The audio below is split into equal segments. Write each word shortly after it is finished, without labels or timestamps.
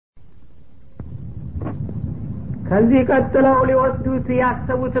ከዚህ ቀጥለው ሊወስዱት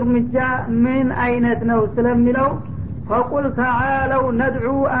ያሰቡት እርምጃ ምን አይነት ነው ስለሚለው ፈቁል ተዓለው ነድዑ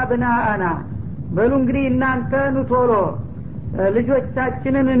አብናአና በሉ እንግዲህ እናንተ ኑቶሎ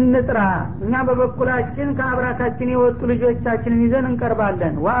ልጆቻችንን እንጥራ እኛ በበኩላችን ከአብራካችን የወጡ ልጆቻችንን ይዘን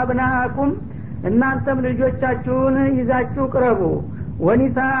እንቀርባለን ወአብናአኩም እናንተም ልጆቻችሁን ይዛችሁ ቅረቡ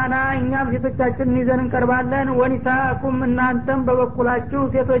ወኒሳና እኛም ሴቶቻችንን ይዘን እንቀርባለን ወኒሳአኩም እናንተም በበኩላችሁ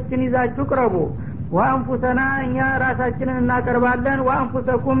ሴቶችን ይዛችሁ ቅረቡ ወአንፉሰና እኛ ራሳችንን እናቀርባለን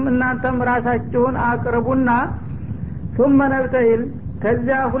ወአንፉሰኩም እናንተም ራሳችሁን አቅርቡና ثم نبتهل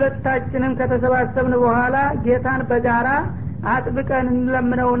ከዚያ ሁለታችንም ከተሰባሰብን በኋላ ጌታን በጋራ አጥብቀን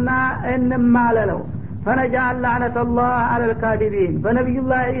እንለምነውና እንማለለው ፈነጃል ለعنة الله على الكاذبين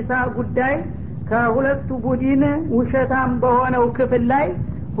በነብዩላህ ኢሳ ጉዳይ ከሁለቱ ቡድን ውሸታም በሆነው ክፍል ላይ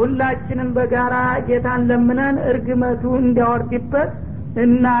ሁላችንም በጋራ ጌታን ለምነን እርግመቱ እንዲያወርድበት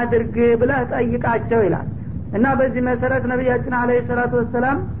እናድርግ ብለህ ጠይቃቸው ይላል እና በዚህ መሰረት ነብያችን አለይሂ ሰላቱ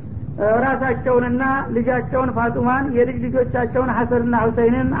ወሰለም ራሳቸውንና ልጃቸውን ፋጡማን የልጅ ልጆቻቸውን ሐሰንና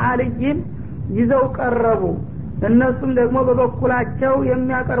ሁሰይንን አልይን ይዘው ቀረቡ እነሱም ደግሞ በበኩላቸው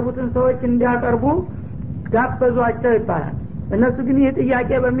የሚያቀርቡትን ሰዎች እንዲያቀርቡ ጋበዟቸው ይባላል እነሱ ግን ይህ ጥያቄ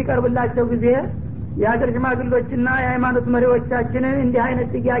በሚቀርብላቸው ጊዜ የሀገር ሽማግሌዎችና የሃይማኖት መሪዎቻችንን እንዲህ አይነት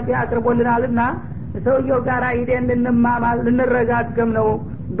ጥያቄ አቅርቦልናልና ሰውየው ጋር ሂደን ልንረጋገም ነው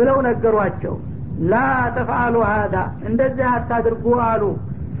ብለው ነገሯቸው ላ ተፍዓሉ هذا እንደዚህ አታድርጉ አሉ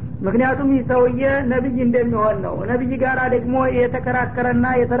ምክንያቱም ይህ ሰውዬ ነብይ እንደሚሆን ነው ነብይ ጋራ ደግሞ የተከራከረና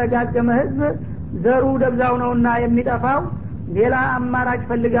የተረጋገመ ህዝብ ዘሩ ደብዛው ነውና የሚጠፋው ሌላ አማራጭ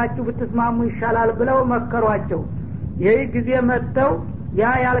ፈልጋችሁ ብትስማሙ ይሻላል ብለው መከሯቸው ይህ ጊዜ መጥተው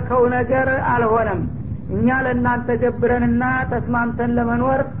ያ ያልከው ነገር አልሆነም እኛ ለእናንተ ገብረንና ተስማምተን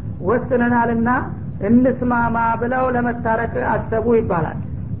ለመኖር ወስነናልና እንስማማ ብለው ለመታረቅ አሰቡ ይባላል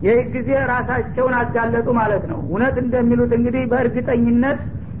ይህ ጊዜ ራሳቸውን አጋለጡ ማለት ነው እውነት እንደሚሉት እንግዲህ በእርግጠኝነት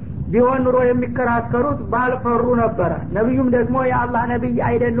ቢሆን ኑሮ የሚከራከሩት ባልፈሩ ነበረ ነብዩም ደግሞ የአላህ ነብይ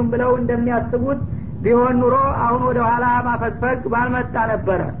አይደሉም ብለው እንደሚያስቡት ቢሆን ኑሮ አሁን ወደ ኋላ ማፈግፈግ ባልመጣ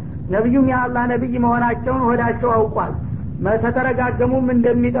ነበረ ነብዩም የአላህ ነብይ መሆናቸውን ወዳቸው አውቋል ተተረጋገሙም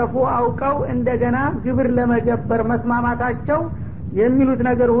እንደሚጠፉ አውቀው እንደገና ግብር ለመገበር መስማማታቸው የሚሉት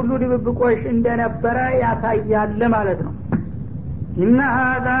ነገር ሁሉ ድብብቆሽ እንደነበረ ያሳያል ማለት ነው ኢነ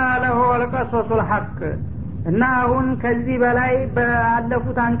هذا لهو القصص الحق እና አሁን ከዚህ በላይ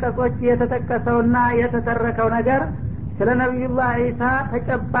ባለፉት አንቀጾች የተጠቀሰውና የተተረከው ነገር ስለ ነብዩላህ ኢሳ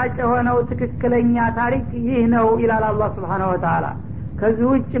ተጨባጭ የሆነው ትክክለኛ ታሪክ ይህ ነው ይላል አላህ Subhanahu Wa Ta'ala ከዚህ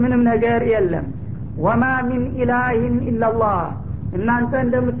ውጭ ምንም ነገር የለም ወማ ሚን ኢላሂን ኢላላህ እናንተ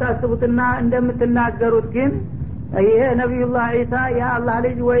እንደምታስቡትና እንደምትናገሩት ግን ይሄ ነብዩላህ ኢሳ የአላህ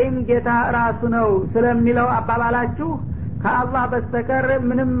ልጅ ወይም ጌታ ራሱ ነው ስለሚለው አባባላችሁ ከአላህ በስተቀር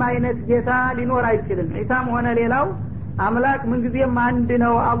ምንም አይነት ጌታ ሊኖር አይችልም ኢሳም ሆነ ሌላው አምላክ ምንጊዜም አንድ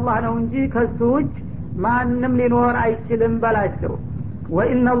ነው አላህ ነው እንጂ ከሱ ውጭ ማንም ሊኖር አይችልም በላቸው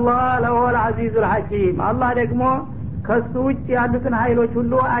ወኢነላህ ለሁወል አዚዙል ሐኪም አላህ ደግሞ ከሱ ውጭ ያሉትን ኃይሎች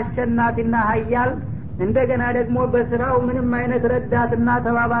ሁሉ አሸናፊና ኃያል እንደገና ደግሞ በስራው ምንም አይነት ረዳትና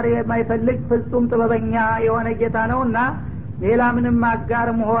ተባባሪ የማይፈልግ ፍጹም ጥበበኛ የሆነ ጌታ ነውና ሌላ ምንም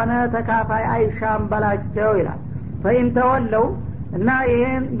አጋርም ሆነ ተካፋይ አይሻም በላቸው ይላል ፈይንተወለው እና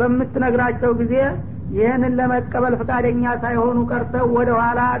ይሄን በምትነግራቸው ጊዜ ይሄንን ለመቀበል ፈቃደኛ ሳይሆኑ ቀርተው ወደ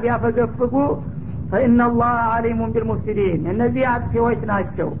ኋላ ቢያፈገፍጉ ፈኢነላህ አሊሙን ቢልሙፍሲዲን እነዚህ አጥፊዎች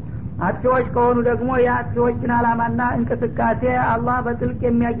ናቸው አጥፊዎች ከሆኑ ደግሞ የአጥፊዎችን አላማና እንቅስቃሴ አላህ በጥልቅ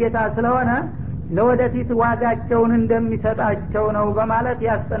የሚያጌታ ስለሆነ ለወደፊት ዋጋቸውን እንደሚሰጣቸው ነው በማለት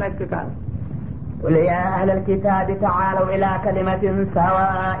ያስጠነቅቃል قل يا أهل الكتاب تعالوا إلى كلمة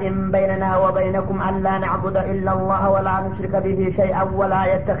سواء بيننا وبينكم أن لا نعبد إلا الله ولا نشرك به شيئا ولا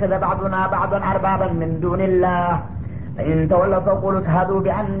يتخذ بعضنا بعضا أربابا من دون الله فإن تولوا فقولوا اشهدوا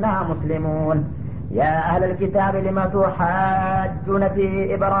بأننا مسلمون يا أهل الكتاب لم تحاجون في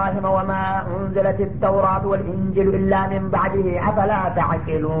إبراهيم وما أنزلت التوراة والإنجيل إلا من بعده أفلا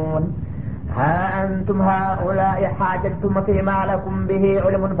تعقلون ها أنتم هؤلاء حاجتم فيما لكم به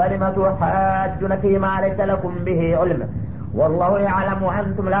علم فلم تحاجون فيما ليس لكم به علم والله يعلم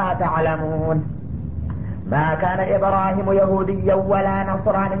وأنتم لا تعلمون ما كان إبراهيم يهوديا ولا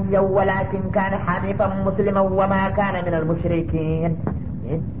نصرانيا ولكن كان حنيفا مسلما وما كان من المشركين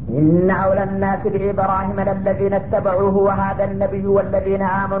إن أولى الناس بإبراهيم للذين اتبعوه وهذا النبي والذين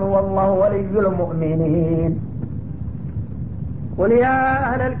آمنوا والله ولي المؤمنين قل يا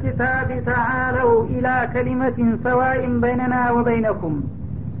أهل الكتاب تعالوا إلى كلمة سواء بيننا وبينكم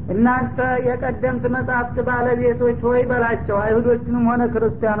እናንተ የቀደምት መጻሕፍት ባለቤቶች ሆይ በላቸው አይሁዶችንም ሆነ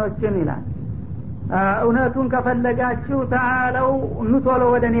ክርስቲያኖችን ይላል እውነቱን ከፈለጋችሁ ተዓለው ኑቶሎ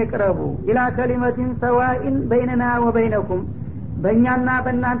ወደኔ ቅረቡ ኢላ ከሊመቲን ሰዋኢን በይነና ወበይነኩም በእኛና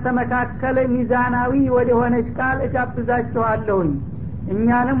በእናንተ መካከል ሚዛናዊ ወደ ሆነች ቃል እጋብዛችኋለሁኝ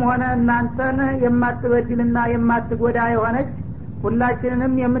እኛንም ሆነ እናንተን የማትበድልና የማትጎዳ የሆነች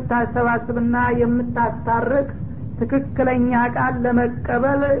ሁላችንንም የምታሰባስብና የምታስታርቅ ትክክለኛ ቃል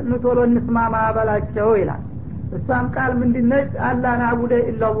ለመቀበል ኑቶሎ እንስማማ በላቸው ይላል። እሷም ቃል ምንድነች? አላ ናቡደ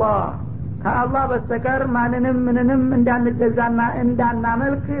ኢላላህ ከአላህ በስተቀር ማንንም ምንንም እንዳንገዛና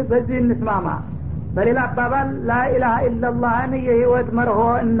እንዳናመልክ በዚህ እንስማማ። በሌላ አባባል ላኢላሃ ኢላላህን የህይወት መርሆ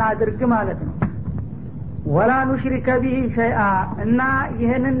እናድርግ ማለት ነው። ወላ ኑሽሪከ ቢሂ ሸይአ እና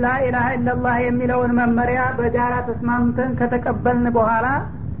ይህንን ላኢላሃ ኢላላህ የሚለውን መመሪያ በጋራ ተስማምተን ከተቀበልን በኋላ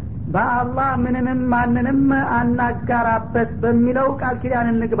በአላህ ምንንም ማንንም አናጋራበት በሚለው ቃል ኪዳን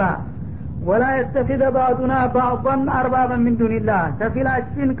እንግባ። ወላ يتخذ بعضنا بعضا اربابا من دون الله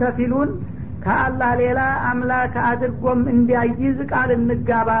ከፊላችን ከፊሉን ከአላህ ሌላ አምላክ አድርጎም እንዲያይዝ ቃል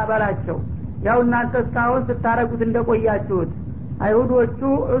እንጋባ በላቸው። ያው እናንተ እስካሁን ስታረጉት እንደቆያችሁት አይሁዶቹ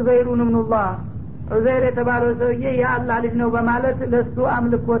ዑዘይሩን ኢብኑላህ ዑዘይር የተባለው ሰውዬ የአላህ ልጅ ነው በማለት ለሱ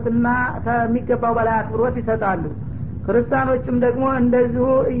አምልኮትና ከሚገባው በላይ አክብሮት ይሰጣሉ። ክርስቲያኖችም ደግሞ እንደዚሁ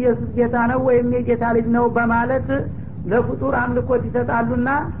ኢየሱስ ጌታ ነው ወይም የጌታ ልጅ ነው በማለት ለፍጡር አምልኮት ይሰጣሉና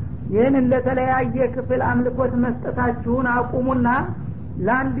ይህንን ለተለያየ ክፍል አምልኮት መስጠታችሁን አቁሙና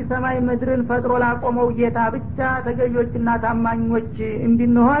ለአንድ ሰማይ ምድርን ፈጥሮ ላቆመው ጌታ ብቻ ተገዦችና ታማኞች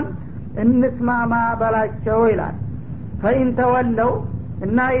እንድንሆን እንስማማ በላቸው ይላል። ፈኢን ተወለው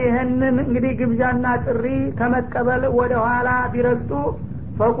እና ይህንን እንግዲህ ግብዣና ጥሪ ከመቀበል ወደ ኋላ ቢረግጡ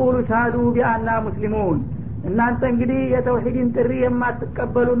ፈቁሉ ሻዱ ቢአና ሙስሊሙን እናንተ እንግዲህ የተውሂድን ጥሪ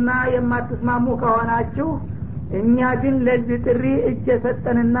የማትቀበሉና የማትስማሙ ከሆናችሁ እኛ ግን ለዚህ ጥሪ እጅ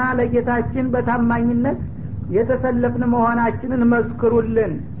የሰጠንና ለጌታችን በታማኝነት የተሰለፍን መሆናችንን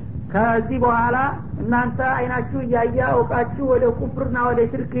መስክሩልን። ከዚህ በኋላ እናንተ አይናችሁ እያየ አውቃችሁ ወደ ኩፍርና ወደ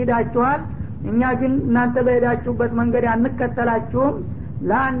ሽርክ ሄዳችኋል። እኛ ግን እናንተ በሄዳችሁበት መንገድ አንከተላችሁም።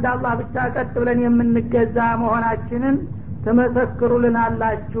 ለአንድ አላህ ብቻ ቀጥ ብለን የምንገዛ መሆናችንን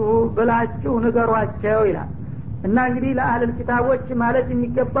ትመሰክሩልናላችሁ ብላችሁ ንገሯቸው ይላል። እና እንግዲህ ለአህለል ኪታቦች ማለት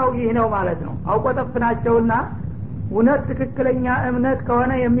የሚገባው ይህ ነው ማለት ነው። አውቆጠፍናቸውና እውነት ትክክለኛ እምነት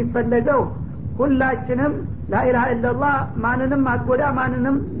ከሆነ የሚፈለገው ሁላችንም ላኢላሃ ኢላላህ ማንንም አትጎዳ፣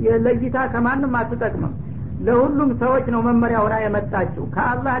 ማንንም ለይታ ከማንም አትጠቅምም፣ ለሁሉም ሰዎች ነው መመሪያ ሆና የመጣችው።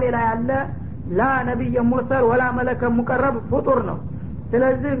 ከአላህ ሌላ ያለ ላ ነብይ ሙርሰል ወላ መለከ ሙቀረብ ፍጡር ነው።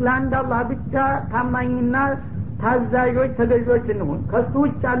 ስለዚህ ለአንድ አላህ ብቻ ታማኝና ታዛዦች ተገዦች እንሁን። ከሱ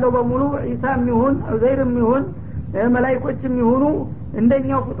ውጭ ያለው በሙሉ ኢሳም ይሁን ዑዘይርም ይሁን መላእክቶችም ይሁኑ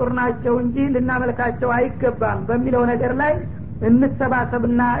እንደኛው ፍጡር ናቸው እንጂ ልናመልካቸው አይገባም በሚለው ነገር ላይ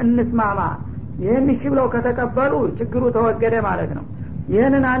እንሰባሰብና እንስማማ። ይህን እሺ ብለው ከተቀበሉ ችግሩ ተወገደ ማለት ነው።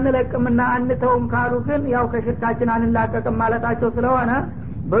 ይህንን አንለቅምና አንተውም ካሉ ግን ያው ከሽርካችን አንላቀቅም ማለታቸው ስለሆነ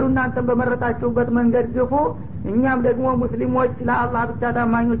በሉ እናንተም በመረጣችሁበት መንገድ ግፉ፣ እኛም ደግሞ ሙስሊሞች ለአላህ ብቻ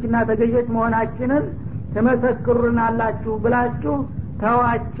ታማኞችና ተገዦች መሆናችንን ተመሰክሩናላችሁ ብላችሁ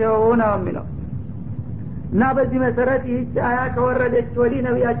ተዋቸው ነው የሚለው። እና በዚህ መሰረት ይህች አያ ከወረደች ወዲህ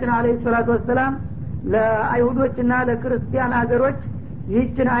ነቢያችን አለይሂ ሰላቱ ወሰላም ለአይሁዶችና ለክርስቲያን አገሮች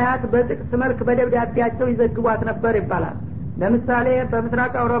ይህችን አያት በጥቅስ መልክ በደብዳቤያቸው ይዘግቧት ነበር ይባላል። ለምሳሌ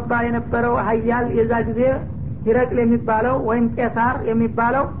በምስራቅ አውሮፓ የነበረው ሀያል የዛ ጊዜ ሂረቅል የሚባለው ወይም ቄሳር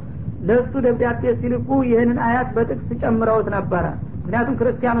የሚባለው ለሱ ደብዳቤ ሲልኩ ይህንን አያት በጥቅስ ጨምረውት ነበረ። ምክንያቱም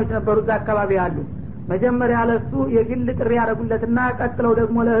ክርስቲያኖች ነበሩ እዛ አካባቢ ያሉ። መጀመሪያ ለሱ የግል ጥሪ ያደረጉለትና ቀጥለው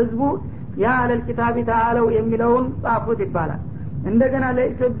ደግሞ ለህዝቡ ያ አለል ኪታቢ ተዓለው የሚለውን ጻፉት ይባላል። እንደገና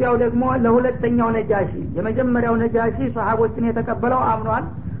ለኢትዮጵያው ደግሞ ለሁለተኛው ነጃሺ፣ የመጀመሪያው ነጃሺ ሷሃቦችን የተቀበለው አምኗል።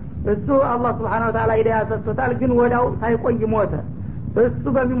 እሱ አላህ Subhanahu Wa Ta'ala ሂዳያ ሰጥቶታል። ግን ወዳው ሳይቆይ ሞተ። እሱ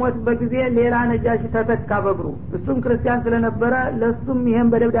በሚሞትበት ጊዜ ሌላ ነጃሺ ተተካ በግሩ። እሱም ክርስቲያን ስለነበረ ለሱም ይሄን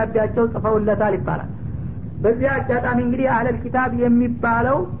በደብዳቤያቸው ጽፈውለታል ይባላል። በዚህ አጋጣሚ እንግዲህ አለል ኪታብ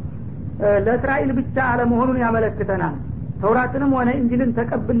የሚባለው ለእስራኤል ብቻ አለመሆኑን ያመለክተናል። ተውራትንም ሆነ እንጂልን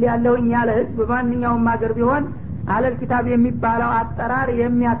ተቀብል ያለውኝ ያለ ህዝብ በማንኛውም ሀገር ቢሆን አለል ኪታብ የሚባለው አጠራር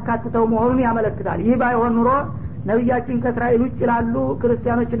የሚያካትተው መሆኑን ያመለክታል። ይህ ባይሆን ኑሮ ነብያችን ከእስራኤል ውጭ ላሉ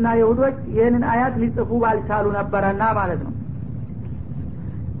ክርስቲያኖችና ይሁዶች ይህንን አያት ሊጽፉ ባልቻሉ ነበርና ማለት ነው።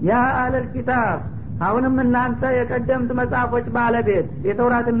 ያ አለል ኪታብ አሁንም እናንተ የቀደምት መጽሐፎች ባለቤት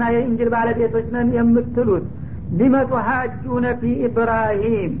የተውራትና የእንጂል ባለቤቶች ነን የምትሉት ሊመቱ ሐጁነ ፊ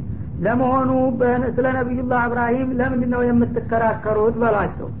ኢብራሂም ለመሆኑ ስለ ነብዩላህ ኢብራሂም ለምንድነው የምትከራከሩት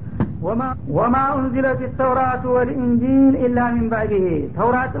በላቸው። ወማ እንዚለት التوراة والانجيل الا من بعده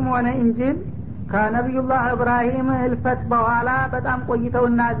ተውራትም ሆነ እንጂል ከነብዩላህ ኢብራሂም ህልፈት በኋላ በጣም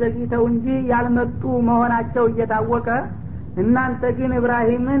ቆይተውና ዘግይተው እንጂ ያልመጡ መሆናቸው እየታወቀ እናንተ ግን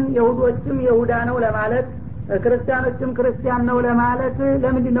ኢብራሂምን ይሁዶችም ይሁዳ ነው ለማለት ክርስቲያኖችም ክርስቲያን ነው ለማለት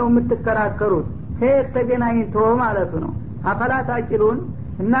ለምንድን ነው የምትከራከሩት ከየት ተገናኝቶ ማለቱ ነው አፈላ ታቂሉን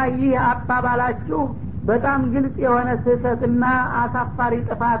እና ይህ አባባላችሁ በጣም ግልጽ የሆነ ስህተትና አሳፋሪ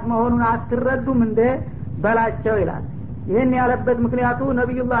ጥፋት መሆኑን አትረዱም እንደ በላቸው ይላል ይህን ያለበት ምክንያቱ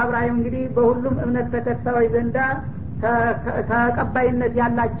ነብዩላህ ኢብራሂም እንግዲህ በሁሉም እምነት ተከታዮች ዘንዳ ተቀባይነት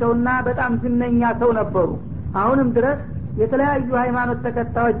ያላቸውና በጣም ዝነኛ ሰው ነበሩ አሁንም ድረስ የተለያዩ ሃይማኖት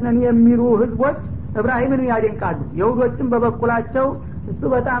ተከታዮች ነን የሚሉ ህዝቦች ኢብራሂምን ያደንቃሉ ይሁዶችም በበኩላቸው እሱ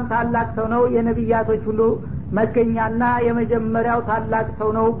በጣም ታላቅ ሰው ነው የነብያቶች ሁሉ መገኛና የመጀመሪያው ታላቅ ሰው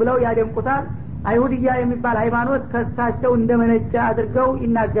ነው ብለው ያደንቁታል አይሁድያ የሚባል ሃይማኖት ከሳቸው እንደመነጨ አድርገው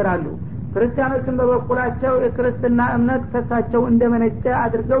ይናገራሉ ክርስቲያኖችም በበኩላቸው የክርስትና እምነት ከሳቸው እንደመነጨ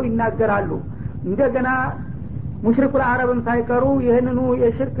አድርገው ይናገራሉ እንደገና ሙሽሪኩል አረብም ሳይቀሩ ይህንኑ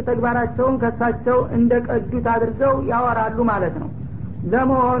የሽርክ ተግባራቸውን ከሳቸው እንደቀዱት አድርገው ያወራሉ ማለት ነው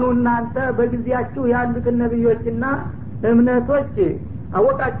ለመሆኑ እናንተ በጊዜያችሁ ያሉትን ነብዮችና እምነቶች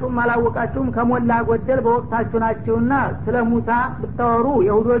አወቃችሁም አላወቃችሁም ከሞላ ጎደል በወቅታችሁ ናችሁና ስለ ሙሳ ብታወሩ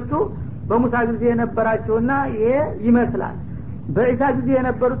ይሁዶቹ በሙሳ ጊዜ የነበራቸውና ይሄ ይመስላል በኢሳ ጊዜ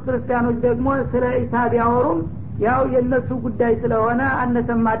የነበሩት ክርስቲያኖች ደግሞ ስለ ኢሳ ቢያወሩም ያው የነሱ ጉዳይ ስለሆነ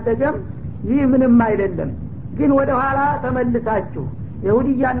አነሰም አደገም ይህ ምንም አይደለም ግን ወደ ኋላ ተመልሳችሁ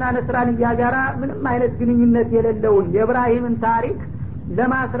ይሁዲያና ነስራንያ ጋራ ምንም አይነት ግንኙነት የሌለውን የኢብራሂምን ታሪክ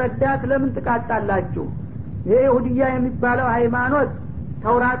ለማስረዳት ለምን ትቃጣላችሁ ይሁዲያ የሚባለው ሃይማኖት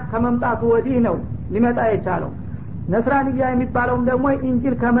ተውራት ከመምጣቱ ወዲህ ነው ሊመጣ የቻለው ነስራንያ የሚባለውም ደግሞ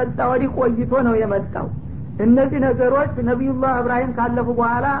ኢንጂል ከመጣ ወዲህ ቆይቶ ነው የመጣው እነዚህ ነገሮች ነብዩላህ ኢብራሂም ካለፉ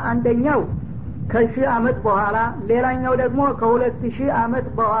በኋላ አንደኛው ከ1000 አመት በኋላ ሌላኛው ደግሞ ከ2000 አመት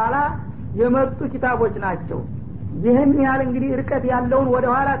በኋላ የመጡ ኪታቦች ናቸው ይህን ያህል እንግዲህ ርቀት ያለውን ወደ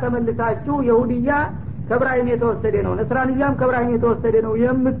ኋላ ተመልሳችሁ ይሁዲያ ከኢብራሂም የተወሰደ ነው ነስራንያም ከኢብራሂም የተወሰደ ነው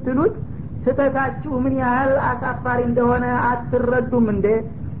የምትሉት ስተታችሁ ምን ያህል አሳፋሪ እንደሆነ አትረዱም እንዴ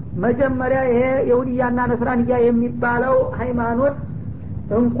መጀመሪያ ይሄ ይሁዲያና ነስራንያ የሚባለው ሃይማኖት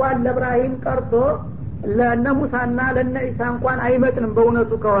እንኳን ለኢብራሂም ቀርቶ ለነሙሳና ለነኢሳ እንኳን አይመጥንም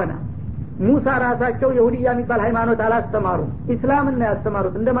በእውነቱ ከሆነ ሙሳ ራሳቸው ይሁዲያ የሚባል ሃይማኖት አላስተማሩም እስላምን ነው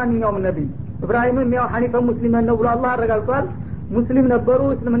ያስተማሩት እንደማንኛውም ነብይ ኢብራሂምም ያው ሐኒፈ ሙስሊማን ነው ብሎ አላህ አረጋግጧል ሙስሊም ነበሩ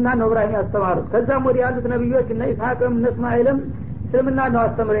እስልምና ነው ኢብራሂም ያስተማሩት ከዛም ወዲያ ያሉት ነብዮች እነ ኢስሐቅም እነ እስማኤልም እስልምና ነው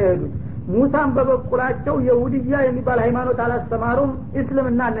አስተምረው የሄዱት ሙሳም በበኩላቸው ይሁዲያ የሚባል ሃይማኖት አላስተማሩም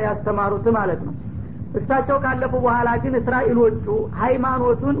እስልምና ነው ያስተማሩት ማለት ነው እሳቸው ካለፉ በኋላ ግን እስራኤሎቹ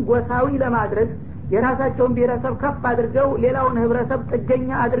ሃይማኖቱን ጎሳዊ ለማድረግ የራሳቸውን ብሔረሰብ ከፍ አድርገው ሌላውን ህብረተሰብ ጥገኛ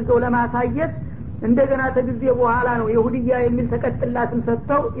አድርገው ለማሳየት እንደገና ተጊዜ በኋላ ነው ይሁዲያ የሚል ተቀጥላትም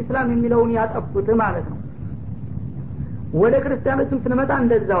ሰጥተው እስላም የሚለውን ያጠፉት ማለት ነው ወደ ክርስቲያኖችም ስንመጣ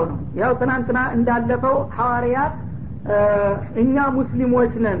እንደዛው ነው ያው ትናንትና እንዳለፈው ሐዋርያት እኛ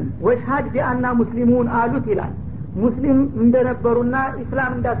ሙስሊሞች ነን ወሽሃድ ቢአና ሙስሊሙን አሉት ይላል ሙስሊም እንደነበሩና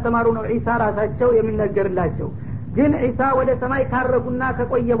እስላም እንዳስተማሩ ነው ኢሳ ራሳቸው የሚነገርላቸው ግን ኢሳ ወደ ሰማይ ካረጉና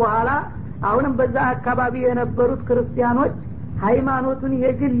ከቆየ በኋላ አሁንም በዛ አካባቢ የነበሩት ክርስቲያኖች ሃይማኖቱን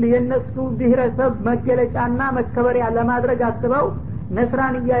የግል የነሱ ብሔረሰብ መገለጫና መከበሪያ ለማድረግ አስበው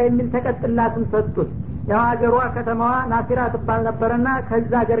ነስራንያ የሚል ተቀጥላትም ሰጡት ያው ሀገሯ ከተማዋ ናሲራ ትባል ነበርና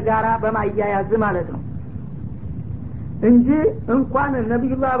ከዛ ሀገር ጋራ በማያያዝ ማለት ነው እንጂ እንኳን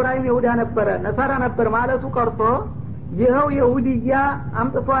ነብዩላህ ኢብራሂም ይሁዳ ነበረ ነሳራ ነበር ማለቱ ቀርቶ ይኸው ይሁዲያ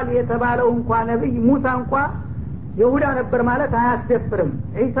አምጥቷል የተባለው እንኳን ነብይ ሙሳ እንኳን ይሁዳ ነበር ማለት አያስደፍርም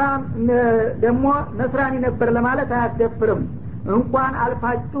ኢሳ ደግሞ ነስራኒ ነበር ለማለት አያስደፍርም እንኳን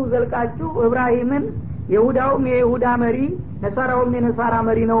አልፋችሁ ዘልቃችሁ ኢብራሂምን ይሁዳውም የይሁዳ መሪ ነሳራውም የነሳራ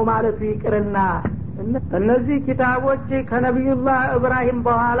መሪ ነው ማለቱ ይቅርና እነዚህ ኪታቦች ከነብዩላህ ኢብራሂም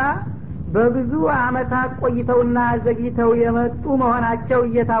በኋላ በብዙ አመታት ቆይተውና ዘግይተው የመጡ መሆናቸው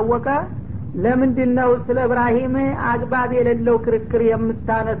እየታወቀ ለምንድነው ስለ ኢብራሂም አግባብ የሌለው ክርክር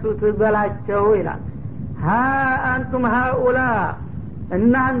የምታነሱት በላቸው ይላል ها አንቱም ሃኡላ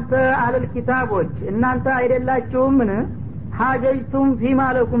እናንተ አለል ኪታቦች እናንተ አይደላችሁምን ሐጀይቱም ፊማ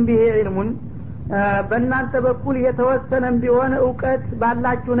ለኩም ቢሂ ዒልሙን በእናንተ በኩል የተወሰነም ቢሆን ዕውቀት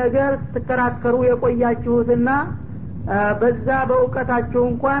ባላችሁ ነገር ተከራከሩ የቆያችሁትና በዛ በዕውቀታችሁ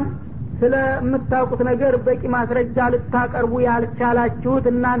እንኳን ስለምታውቁት ነገር በቂ ማስረጃ ልታቀርቡ ያልቻላችሁት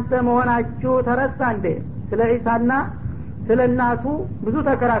እናንተ መሆናችሁ ተረሳ እንዴ ስለ ኢሳና ስለ እናቱ ብዙ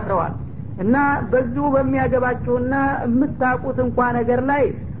ተከራክረዋል እና በዚሁ በሚያገባችሁና የምታውቁት እንኳን ነገር ላይ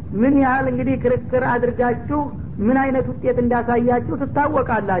ምን ያህል እንግዲህ ክርክር አድርጋችሁ ምን አይነት ውጤት እንዳሳያችሁ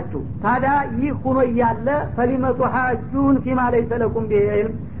ትታወቃላችሁ ታዲያ ይህ ሆኖ ያለ ፈሊመቱ ሐጁን ፊማ ለይሰ ለኩም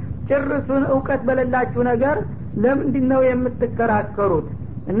ቢዒልም ጭርሱን ዕውቀት በሌላችሁ ነገር ለምንድነው የምትከራከሩት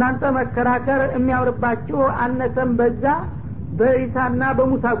እናንተ መከራከር የሚያምርባችሁ አነሰም በዛ በኢሳና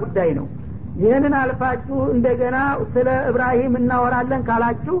በሙሳ ጉዳይ ነው። ይህንን አልፋችሁ እንደገና ስለ ኢብራሂም እናወራለን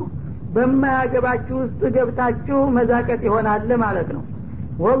ካላችሁ በማያገባችሁ ውስጥ ገብታችሁ መዛቀጥ ይሆናል ማለት ነው።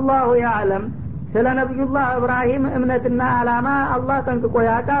 ወላሁ ያዕለም ስለ ነብዩላህ ኢብራሂም እምነትና አላማ አላህ ጠንቅቆ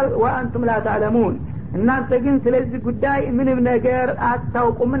ያውቃል። ወአንቱም ላ ተዕለሙን እናንተ ግን ስለዚህ ጉዳይ ምንም ነገር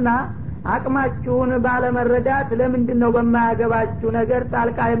አታውቁምና አቅማችሁን ባለመረዳት ለምንድነው በማያገባችሁ ነገር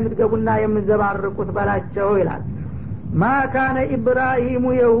ጣልቃ የምትገቡና የምትዘባርቁት በላቸው ይላል። ማ ካነ ኢብራሂሙ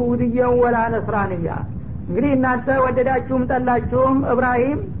የሁድየን ወላ ነስራንያ እንግዲህ እናንተ ወደዳችሁም ጠላችሁም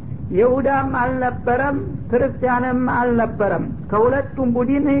ኢብራሂም ይሁዳም አልነበረም ክርስቲያንም አልነበረም ከሁለቱም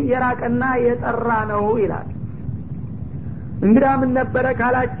ቡድን የራቀና የጠራ ነው ይላል። እንግዲህ ምን ነበረ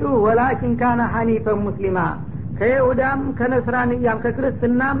ካላችሁ ወላኪን ካነ ሐኒፈን ሙስሊማ ከይሁዳም ከነስራንያም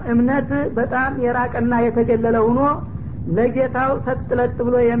ከክርስትናም እምነት በጣም የራቀና የተገለለ ሆኖ ለጌታው ሰጥለጥ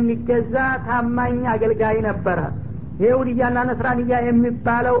ብሎ የሚገዛ ታማኝ አገልጋይ ነበረ። ይሁዲያና ነስራንያ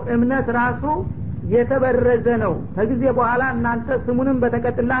የሚባለው እምነት ራሱ የተበረዘ ነው። ከጊዜ በኋላ እናንተ ስሙንም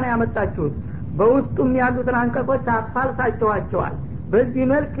በተቀጥላ ነው ያመጣችሁት። በውስጡም ያሉትን አንቀጾች አፋልሳችኋቸዋል። በዚህ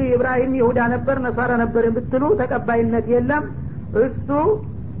መልክ ኢብራሂም ይሁዳ ነበር ነሳራ ነበር ብትሉ ተቀባይነት የለም። እሱ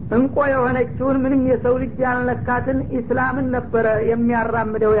እንቆ የሆነችውን ምንም የሰው ልጅ ያልነካትን ኢስላምን ነበረ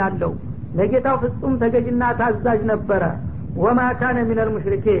የሚያራምደው ያለው። ለጌታው ፍጹም ተገዥና ታዛዥ ነበረ። ወማ ካነ ሚነል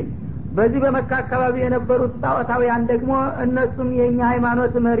ሙሽሪኪን በዚህ በመካ አካባቢ የነበሩት ጣዖታውያን ደግሞ እነሱም የኛ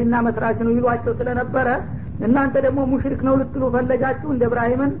ሃይማኖት መሪና መስራች ነው ይሏቸው ስለነበረ እናንተ ደግሞ ሙሽሪክ ነው ልትሉ ፈለጋችሁ። እንደ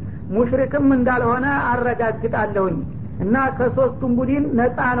ኢብራሂምን ሙሽሪክም እንዳልሆነ አረጋግጣለሁኝ እና ከሶስቱም ቡድን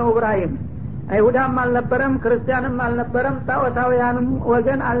ነፃ ነው ኢብራሂም። አይሁዳም አልነበረም ክርስቲያንም አልነበረም ጣዖታውያንም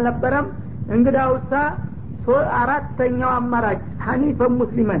ወገን አልነበረም። እንግዳውሳ አራተኛው አማራጭ ሐኒፈን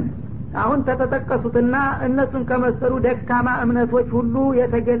ሙስሊመን አሁን ተተጠቀሱትና እነሱን ከመሰሉ ደካማ እምነቶች ሁሉ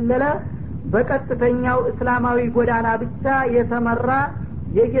የተገለለ በቀጥተኛው እስላማዊ ጎዳና ብቻ የተመራ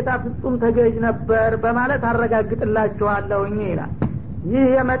የጌታ ፍጹም ተገዥ ነበር በማለት አረጋግጥላችኋለሁኝ ይላል። ይህ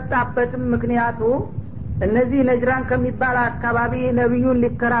የመጣበትም ምክንያቱ እነዚህ ነጅራን ከሚባል አካባቢ ነብዩን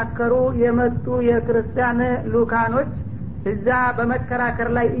ሊከራከሩ የመጡ የክርስቲያን ሉካኖች እዛ በመከራከር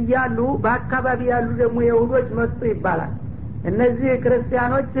ላይ እያሉ በአካባቢ ያሉ ደግሞ የይሁዶች መጡ ይባላል። እነዚህ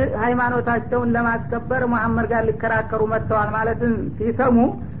ክርስቲያኖች ሃይማኖታቸውን ለማስከበር መሐመድ ጋር ሊከራከሩ መጥተዋል ማለትን ሲሰሙ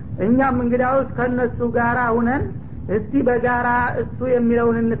እኛም እንግዲያውስ ከነሱ ጋራ ሆነን እስቲ በጋራ እሱ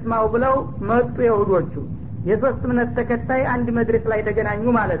የሚለውን እንስማው ብለው መጡ ይሁዶቹ። የሶስት እምነት ተከታይ አንድ መድረክ ላይ ተገናኙ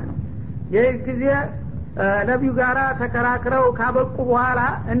ማለት ነው። ይህ ጊዜ ነብዩ ጋራ ተከራክረው ካበቁ በኋላ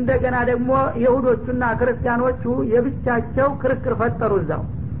እንደገና ደግሞ ይሁዶቹና ክርስቲያኖቹ የብቻቸው ክርክር ፈጠሩ እዛው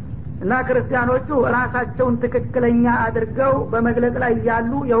እና ክርስቲያኖቹ ራሳቸውን ትክክለኛ አድርገው በመግለጽ ላይ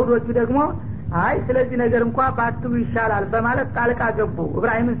ያሉ ይሁዶቹ ደግሞ አይ ስለዚህ ነገር እንኳን ባትሉ ይሻላል በማለት ጣልቃ ገቡ።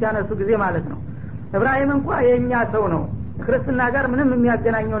 ኢብራሂምን ሲያነሱ ጊዜ ማለት ነው። ኢብራሂም እንኳን የኛ ሰው ነው ክርስትና ጋር ምንም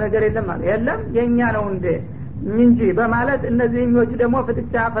የሚያገናኘው ነገር የለም ማለት የለም የኛ ነው እንጂ በማለት እነዚህኞቹ ደግሞ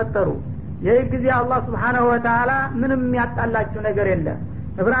ፍጥጫ ፈጠሩ። ይህ ጊዜ አላህ Subhanahu Wa Ta'ala ምንም ያጣላቸው ነገር የለም።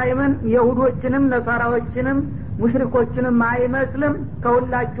 ኢብራሂምን ይሁዶችንም ነሳራዎችንም ሙሽሪኮችንም አይመስልም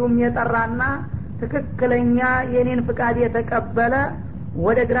ከሁላችሁም የጠራና ትክክለኛ የኔን ፍቃድ የተቀበለ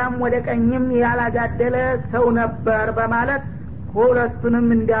ወደ ግራም ወደ ቀኝም ያላጋደለ ሰው ነበር በማለት ሁለቱንም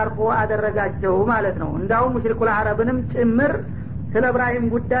እንዲያርፉ አደረጋቸው ማለት ነው። እንዳው ሙሽሪኩል አረብንም ጭምር ስለ ኢብራሂም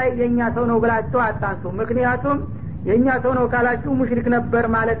ጉዳይ የኛ ሰው ነው ብላችሁ አጣንሱ። ምክንያቱም የኛ ሰው ነው ካላችሁ ሙሽሪክ ነበር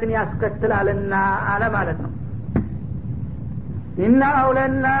ማለትን ያስከትላልና አለ ማለት ነው። إن أولى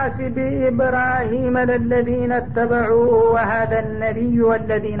الناس بإبراهيم الذين اتبعوه وهذا النبي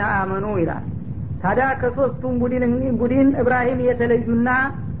والذين آمنوا إلى ታዲያ ከሶስቱም ቡድን ኢብራሂም የተለዩና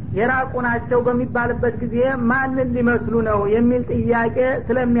የራቁ ናቸው በሚባልበት ጊዜ ማንን ሊመስሉ ነው የሚል ጥያቄ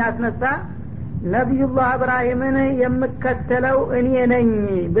ስለሚያስነሳ ነብዩላህ ኢብራሂምን የምከተለው እኔ ነኝ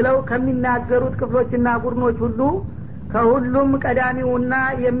ብለው ከሚናገሩት ክፍሎችና ቡድኖች ሁሉ ከሁሉም ቀዳሚውና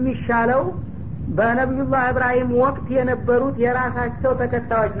የሚሻለው በነብዩላህ ኢብራሂም ወቅት የነበሩት የራሳቸው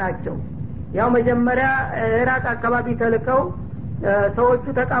ተከታዮች ናቸው። ያው መጀመሪያ ኢራቅ አካባቢ ተልከው ሰዎቹ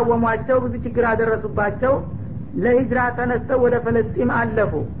ተቃወሟቸው፣ ብዙ ችግር አደረሱባቸው። ለሂጅራ ተነስተው ወደ ፍልስጤም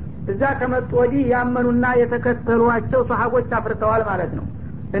አለፉ። እዛ ከመጡ ወዲህ ያመኑና የተከተሏቸው ሱሐቦች አፍርተዋል ማለት ነው።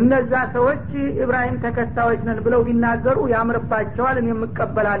 እነዛ ሰዎች ኢብራሂም ተከታዮች ነን ብለው ቢናገሩ ያምርባቸዋል፣ እኔም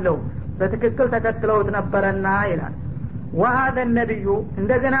እቀበላለሁ በትክክል ተከትለውት ነበርና ይላል። وهذا النبي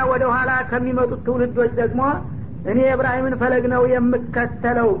እንደገና ወደ ኋላ ከሚመጡት ትውልዶች ደግሞ እኔ ኢብራሂምን ፈለግ ነው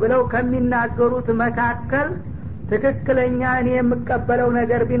የምከተለው ብለው ከሚናገሩት መካከል ትክክለኛ እኔ የምቀበለው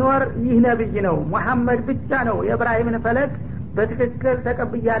ነገር ቢኖር ይህ ነብይ ነው መሐመድ ብቻ ነው የኢብራሂምን ፈለግ በትክክል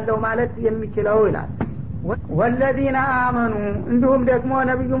ተቀብያለሁ ማለት የሚችለው ይላል። ወለዲና አመኑ እንዲሁም ደግሞ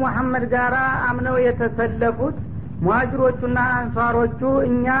ነብዩ መሐመድ ጋራ አምነው የተሰለፉት ሙሃጅሮቹና አንሷሮቹ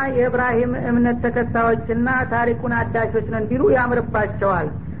እኛ የኢብራሂም እምነት ተከታዮችና ታሪኩን አዳሾች ነን ቢሉ ያምርባቸዋል።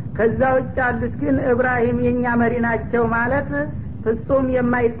 ከዛ ውጭ ያሉት ግን ኢብራሂም የኛ መሪ ናቸው ማለት ፍጹም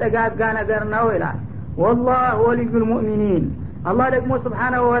የማይጠጋጋ ነገር ነው ይላል። ወላሁ ወሊዩል ሙእሚኒን አላህ ደግሞ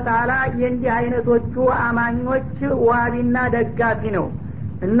ሱብሓነሁ ወተዓላ የእንዲህ አይነቶቹ አማኞች ዋቢና ደጋፊ ነው።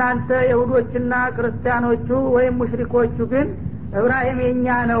 እናንተ ይሁዶችና ክርስቲያኖቹ ወይም ሙሽሪኮቹ ግን ኢብራሂም የኛ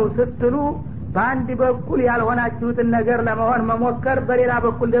ነው ስትሉ በአንድ በኩል ያልሆናችሁትን ነገር ለመሆን መሞከር፣ በሌላ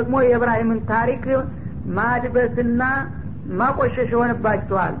በኩል ደግሞ የኢብራሂምን ታሪክ ማድበስና ማቆሸሽ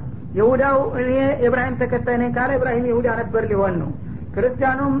ይሆንባችኋል። ይሁዳው እኔ ኢብራሂም ተከታይ ነኝ ካለ ኢብራሂም ይሁዳ ነበር ሊሆን ነው።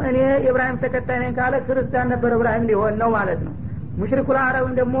 ክርስቲያኑም እኔ ኢብራሂም ተከታይ ነኝ ካለ ክርስቲያን ነበር ኢብራሂም ሊሆን ነው ማለት ነው። ሙሽሪኩል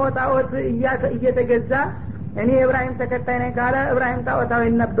አረብም ደግሞ ጣዖት እየተገዛ እኔ ኢብራሂም ተከታይ ነኝ ካለ ኢብራሂም ጣዖታዊ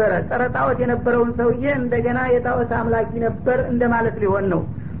ነበረ፣ ጸረ ጣዖት የነበረውን ሰውዬ እንደገና የጣዖት አምላኪ ነበር እንደማለት ሊሆን ነው።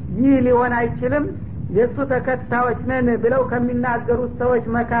 ይህ ሊሆን አይችልም። የእሱ ተከታዮች ነን ብለው ከሚናገሩት ሰዎች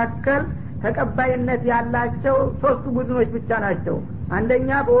መካከል ተቀባይነት ያላቸው ሶስቱ ቡድኖች ብቻ ናቸው። አንደኛ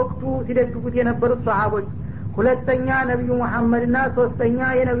በወቅቱ ሲደግፉት የነበሩት ሷሃቦች፣ ሁለተኛ ነብዩ መሐመድና ሶስተኛ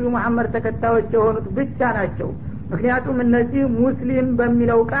የነብዩ መሐመድ ተከታዮች የሆኑት ብቻ ናቸው። ምክንያቱም እነዚህ ሙስሊም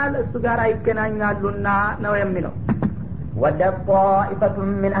በሚለው ቃል እሱ ጋር አይገናኛሉና ነው የሚለው። ود طائفة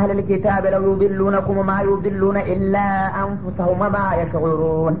من أهل الكتاب لو يضلونكم وما يضلون إلا أنفسهم وما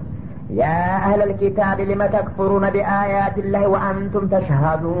يشعرون يا أهل الكتاب لم تكفرون بآيات الله وأنتم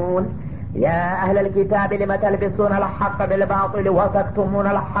تشهدون يا أهل الكتاب لم تلبسون الحق بالباطل وتكتمون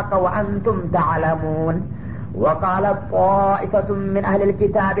الحق وأنتم تعلمون وقالت طائفة من أهل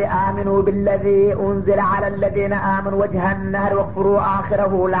الكتاب آمنوا بالذي أنزل على الذين آمنوا وجه النهر واكفروا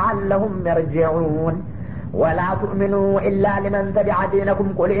آخره لعلهم يرجعون ولا تؤمنوا إلا لمن تبع دينكم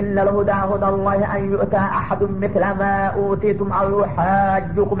قل إن الهدى هدى الله أن يؤتى أحد مثل ما أوتيتم أو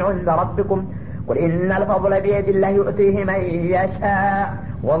يحاجكم عند ربكم قل إن الفضل بيد الله يؤتيه من يشاء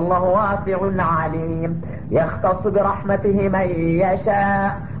والله واسع عليم يختص برحمته من يشاء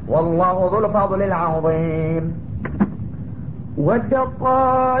والله ذو الفضل العظيم ود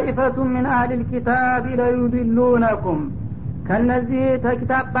طائفة من أهل الكتاب ليضلونكم ከነዚህ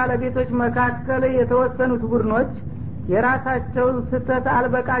ተኪታብ ባለቤቶች መካከል የተወሰኑት ቡድኖች የራሳቸው ስተት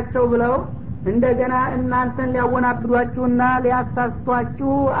አልበቃቸው ብለው እንደገና እናንተን ሊያወናብዷችሁና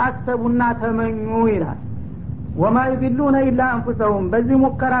ሊያሳስቷችሁ አሰቡና ተመኙ ይላል። ወማ ይድሉነ ኢላ አንፉሰሁም በዚህ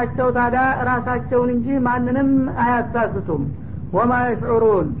ሙከራቸው ታዲያ ራሳቸውን እንጂ ማንንም አያሳስቱም። ወማ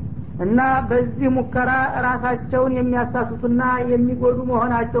ይሽዑሩን እና በዚህ ሙከራ ራሳቸውን የሚያሳስቱና የሚጎዱ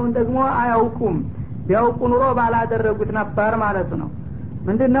መሆናቸውን ደግሞ አያውቁም። ቢያውቁ ኑሮ ባላደረጉት ነበር ማለት ነው።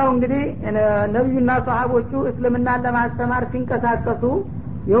 ምንድነው እንግዲህ ነብዩና ሰሃቦቹ እስልምናን ለማስተማር ሲንቀሳቀሱ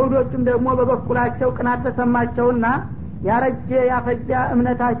ይሁዶቹም ደግሞ በበኩላቸው ቅናት ተሰማቸውና ያረጀ ያፈጃ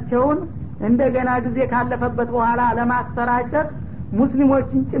እምነታቸውን እንደገና ጊዜ ካለፈበት በኋላ ለማሰራጨት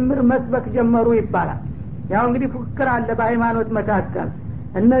ሙስሊሞችን ጭምር መስበክ ጀመሩ ይባላል። ያው እንግዲህ ፉክክር አለ በሃይማኖት መካከል።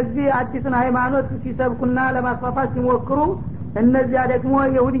 እነዚህ አዲስን ሃይማኖት ሲሰብኩና ለማስፋፋት ሲሞክሩ እነዚያ ደግሞ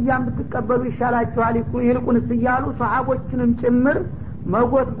ይሁዲያን ብትቀበሉ ይሻላችኋል ይልቁንስ እያሉ ሷሃቦችንም ጭምር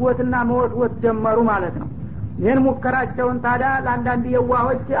መጎትጎትና መወትወት ጀመሩ ማለት ነው። ይህን ሙከራቸውን ታዲያ ለአንዳንድ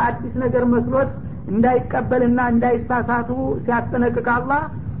የዋሆች አዲስ ነገር መስሎት እንዳይቀበልና እንዳይሳሳቱ ሲያስጠነቅቅ አላህ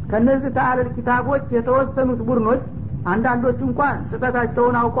ከነዚህ ተአለል ኪታቦች የተወሰኑት ቡድኖች አንዳንዶቹ እንኳን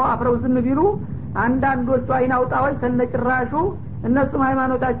ስህተታቸውን አውቀው አፍረው ዝም ቢሉ፣ አንዳንዶቹ አይናውጣዎች ተነጭራሹ እነሱም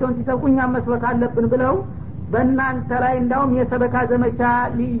ሃይማኖታቸውን ሲሰብኩ እኛም መስበክ አለብን ብለው በእናንተ ላይ እንዳውም የሰበካ ዘመቻ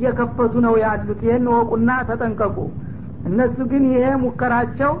እየከፈቱ ነው ያሉት። ይህን ወቁና ተጠንቀቁ። እነሱ ግን ይሄ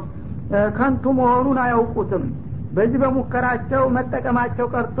ሙከራቸው ከንቱ መሆኑን አያውቁትም። በዚህ በሙከራቸው መጠቀማቸው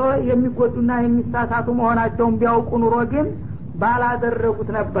ቀርቶ የሚጎዱና የሚሳሳቱ መሆናቸውን ቢያውቁ ኑሮ ግን ባላደረጉት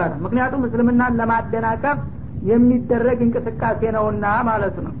ነበር። ምክንያቱም እስልምናን ለማደናቀፍ የሚደረግ እንቅስቃሴ ነውና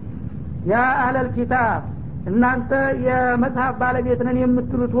ማለት ነው። ያ አህለል ኪታብ እናንተ የመጽሐፍ ባለቤት ነን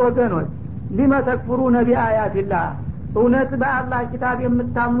የምትሉት ወገኖች ሊመ ተክፍሩነ ቢአያቲላህ እውነት በአላህ ኪታብ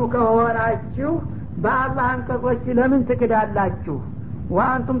የምታምኑ ከሆናችሁ በአላህ አንቀጾች ለምን ትክዳላችሁ?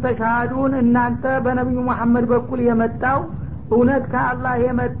 ወአንቱም ተሻሃዱን እናንተ በነብዩ መሐመድ በኩል የመጣው እውነት ከአላህ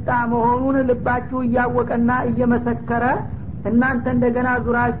የመጣ መሆኑን ልባችሁ እያወቀና እየመሰከረ እናንተ እንደገና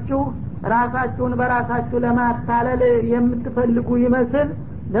ዙራችሁ ራሳችሁን በራሳችሁ ለማታለል የምትፈልጉ ይመስል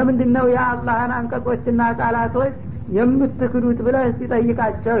ለምንድነው የአላህን አንቀጾችና ቃላቶች የምትክዱት ብለህ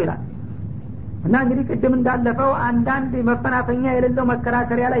ሲጠይቃቸው ይላል። እና እንግዲህ ቅድም እንዳለፈው አንዳንድ መፈናፈኛ የሌለው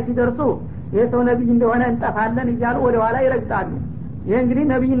መከራከሪያ ላይ ሲደርሱ የሰው ነብይ እንደሆነ እንጠፋለን እያሉ ወደ ኋላ ይረግጣሉ። ይሄ እንግዲህ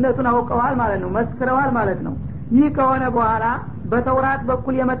ነብይነቱን አውቀዋል ማለት ነው፣ መስክረዋል ማለት ነው። ይህ ከሆነ በኋላ በተውራት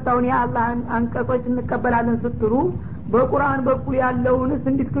በኩል የመጣውን የአላህን አንቀጾች እንቀበላለን ስትሉ በቁርአን በኩል ያለውንስ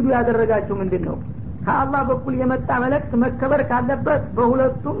እንድትክዱ ያደረጋችሁ ምንድነው? ከአላህ በኩል የመጣ መልእክት መከበር ካለበት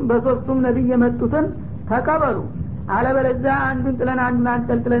በሁለቱም በሶስቱም ነብይ የመጡትን ተቀበሉ። አለበለዚያ አንዱን ጥለን አንዱን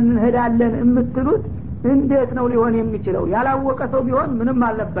አንጠልጥለን እንሄዳለን የምትሉት እንዴት ነው ሊሆን የሚችለው? ያላወቀ ሰው ቢሆን ምንም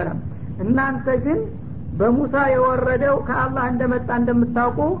አልነበረም። እናንተ ግን በሙሳ የወረደው ከአላህ እንደመጣ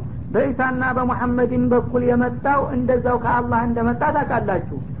እንደምታውቁ በኢሳና በመሐመድም በኩል የመጣው እንደዛው ከአላህ እንደመጣ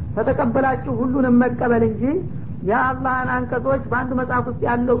ታውቃላችሁ። ተተቀበላችሁ ሁሉንም መቀበል እንጂ የአላህን አንቀጾች በአንድ መጽሐፍ ውስጥ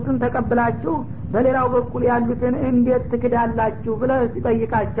ያሉትን ተቀብላችሁ በሌላው በኩል ያሉትን እንዴት ትክዳላችሁ ብለህ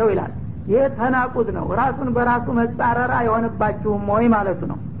ሲጠይቃቸው ይላል። ይህ ተናቁድ ነው። ራሱን በራሱ መጻረር አይሆንባችሁም ወይ ማለቱ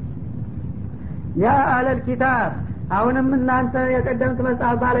ነው። ያ አለል ኪታብ አሁንም እናንተ የቀደምት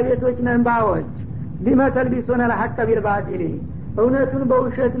መጽሐፍ ባለቤቶች ነን ባዎች ሊመተልቢሱነ ለሐቀ ቢልባጢል እውነቱን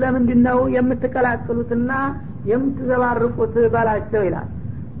በውሸት ለምንድነው የምትቀላቅሉትና የምትዘባርቁት በላቸው ይላል።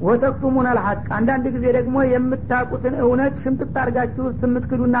 ወተክቱሙን አልሐቅ አንዳንድ ጊዜ ደግሞ የምታቁትን እውነት ሽምጥጥ አርጋችሁ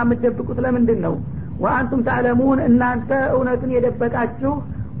የምትክዱና የምትደብቁት ለምንድን ነው? ወአንቱም ተዕለሙን እናንተ እውነትን የደበቃችሁ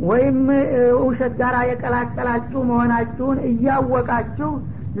ወይም ውሸት ጋር የቀላቀላችሁ መሆናችሁን እያወቃችሁ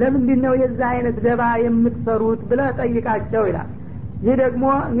ለምንድነው የዛ አይነት ደባ የምትሰሩት ብለህ ጠይቃቸው ይላል። ይህ ደግሞ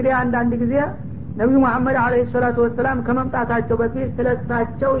እንግዲህ አንዳንድ ጊዜ ነብዩ መሐመድ አለይሂ ሰላቱ ወሰለም ከመምጣታቸው በፊት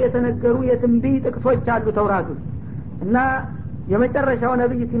ስለሳቸው የተነገሩ የትንቢይ ጥቅሶች አሉ ተውራት ውስጥ እና የመጨረሻው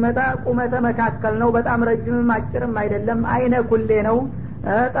ነብይ ሲመጣ ቁመተ መካከል ነው፣ በጣም ረጅምም አጭርም አይደለም፣ አይነ ኩሌ ነው፣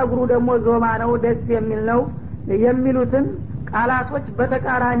 ጠጉሩ ደግሞ ዞማ ነው፣ ደስ የሚል ነው የሚሉትን ቃላቶች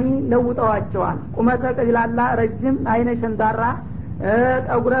በተቃራኒ ለውጠዋቸዋል። ቁመተ ቀላላ፣ ረጅም፣ አይነ ሸንዳራ፣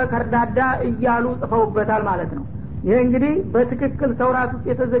 ጠጉረ ከርዳዳ እያሉ ጽፈውበታል ማለት ነው። ይሄ እንግዲህ በትክክል ተውራት ውስጥ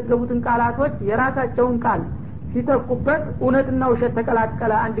የተዘገቡትን ቃላቶች የራሳቸውን ቃል ሲተኩበት እውነትና ውሸት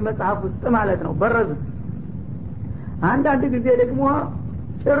ተቀላቀለ አንድ መጽሐፍ ውስጥ ማለት ነው፣ በረዙ። አንዳንድ ጊዜ ደግሞ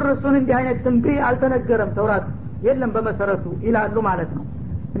ጭርሱን እንዲህ አይነት ትንቢይ አልተነገረም ተውራት የለም በመሰረቱ ይላሉ ማለት ነው።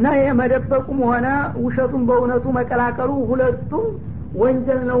 እና ይሄ መደበቁም ሆነ ውሸቱን በእውነቱ መቀላቀሉ ሁለቱም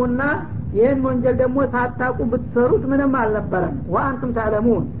ወንጀል ነውና ይህን ወንጀል ደግሞ ሳታቁ ብትሰሩት ምንም አልነበረም። ወአንቱም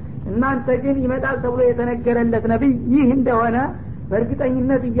ተዕለሙን እናንተ ግን ይመጣል ተብሎ የተነገረለት ነብይ ይህ እንደሆነ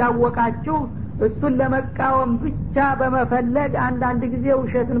በእርግጠኝነት እያወቃችሁ እሱን ለመቃወም ብቻ በመፈለግ አንዳንድ ጊዜ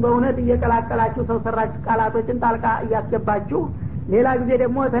ውሸትን በእውነት እየቀላቀላችሁ ሰው ሰራሽ ቃላቶችን ጣልቃ እያስገባችሁ ሌላ ጊዜ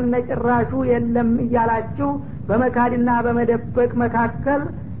ደግሞ ተነጭራሹ የለም እያላችሁ በመካድና በመደበቅ መካከል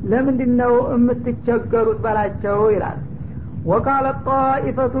ለምንድነው የምትቸገሩት በላቸው ይላል። ወቃለ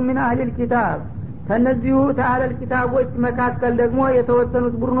ጣኢፈቱ ሚን አህሊል ኪታብ ከነዚሁ ተአለል ኪታቦች መካከል ደግሞ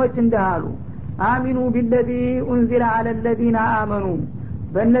የተወሰኑት ቡድኖች እንዳሉ አሚኑ ቢለዚ ኡንዚለ አለ الذين آمنوا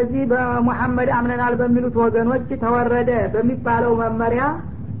በእነዚህ በሙሐመድ አምነናል በሚሉት ወገኖች ተወረደ በሚባለው መመሪያ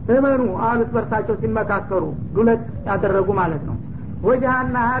እመኑ አሉት። በርሳቸው ሲመካከሩ ዱለት ያደረጉ ማለት ነው።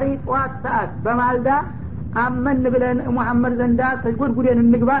 ወጃና ሀሪ ጧት ሰዓት በማልዳ አመን ብለን ሙሐመድ ዘንዳ ተጉድጉደን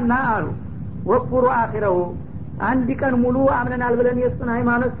እንግባና አሉ። ወቁሩ አኺረው አንድ ቀን ሙሉ አምነናል ብለን የሱን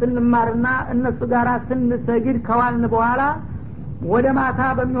ሃይማኖት ስንማርና እነሱ ጋራ ስንሰግድ ከዋልን በኋላ ወደ ማታ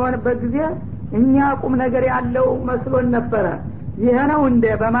በሚሆንበት ጊዜ እኛ ቁም ነገር ያለው መስሎን ነበረ። ይሄ ነው እንደ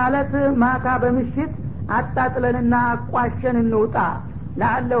በማለት ማታ በምሽት አጣጥለንና አቋሸን እንውጣ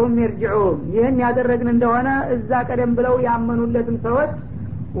ለዓለሁም ይርጅዑን። ይህን ያደረግን እንደሆነ እዛ ቀደም ብለው ያመኑለትም ሰዎች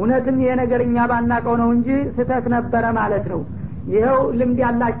እውነትም ይሄ ነገር እኛ ባናቀው ነው እንጂ ስተት ነበረ ማለት ነው። ይሄው ልምድ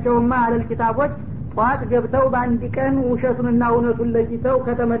ያላቸውማ አለል ኪታቦች ጧት ገብተው በአንድ ቀን ውሸቱንና እውነቱን ለይተው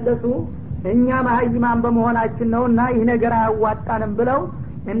ከተመለሱ እኛ መሀይማን በመሆናችን ነውና ይህ ነገር አያዋጣንም ብለው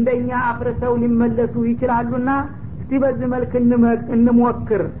እንደኛ አፍርሰው ሊመለሱ ይችላሉና እስቲ በዚህ መልክ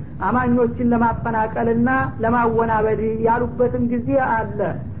እንሞክር አማኞችን ለማፈናቀልና ለማወናበድ ያሉበትም ጊዜ አለ።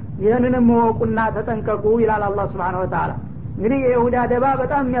 ይህንንም ወቁና ተጠንቀቁ ይላል አላህ Subhanahu Wa Ta'ala። እንግዲህ የይሁዳ ደባ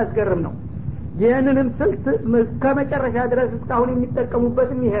በጣም የሚያስገርም ነው። ይህንንም ስልት ከመጨረሻ ድረስ እስካሁን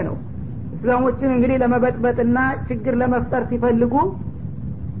የሚጠቀሙበትም ይሄ ነው። እስላሞችን እንግዲህ ለመበጥበጥና ችግር ለመፍጠር ሲፈልጉ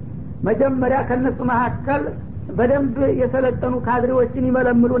መጀመሪያ ከነሱ መካከል በደንብ የሰለጠኑ ካድሬዎችን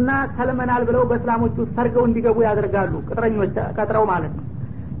ይመለምሉና ሰልመናል ብለው በእስላሞች ውስጥ ሰርገው እንዲገቡ ያደርጋሉ። ቅጥረኞች ቀጥረው ማለት ነው።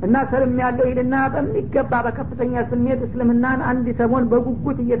 እና ሰልም ያለው ይልና በሚገባ በከፍተኛ ስሜት እስልምናን አንድ ሰሞን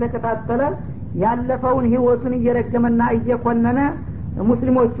በጉጉት እየተከታተለ ያለፈውን ህይወቱን እየረገመና እየኮነነ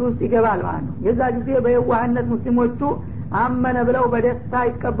ሙስሊሞቹ ውስጥ ይገባል ማለት ነው። የዛ ጊዜ በየዋህነት ሙስሊሞቹ አመነ ብለው በደስታ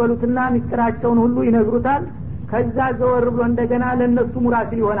ይቀበሉትና ምስጢራቸውን ሁሉ ይነግሩታል። ከዛ ዘወር ብሎ እንደገና ለነሱ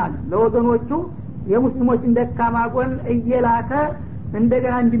ሙራሲል ይሆናል። ለወገኖቹ የሙስሊሞችን ደካማ ጎን እየላከ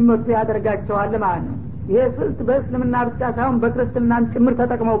እንደገና እንዲመጡ ያደርጋቸዋል ማለት ነው። ይሄ ስልት በእስልምና ብቻ ሳይሆን በክርስትናም ጭምር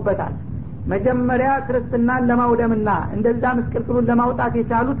ተጠቅመውበታል። መጀመሪያ ክርስትናን ለማውደምና እንደዛ ምስቅልቅሉን ለማውጣት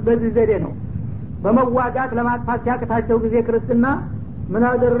የቻሉት በዚህ ዘዴ ነው። በመዋጋት ለማጥፋት ያቅታቸው ጊዜ ክርስትና ምን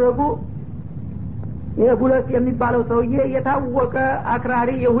አደረጉ? የቡለስ የሚባለው ሰውዬ የታወቀ አክራሪ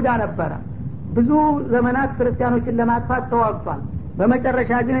ይሁዳ ነበረ። ብዙ ዘመናት ክርስቲያኖችን ለማጥፋት ተዋግቷል።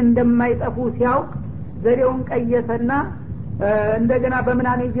 በመጨረሻ ግን እንደማይጠፉ ሲያውቅ ዘዴውን ቀየሰና እንደገና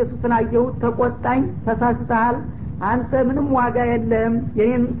በመናኔ ኢየሱስን አየሁት፣ ተቆጣኝ፣ ተሳስተሃል፣ አንተ ምንም ዋጋ የለህም፣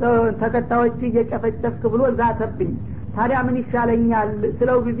 የኔን ተከታዮች እየጨፈጨፍክ ብሎ ዛተብኝ። ታዲያ ምን ይሻለኛል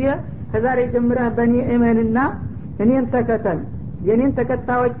ስለው ጊዜ ከዛሬ ጀምረህ በእኔ እመንና እኔን ተከተል፣ የኔን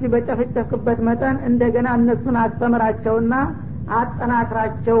ተከታዮች በጨፈጨፍክበት መጠን እንደገና እነሱን አስተምራቸውና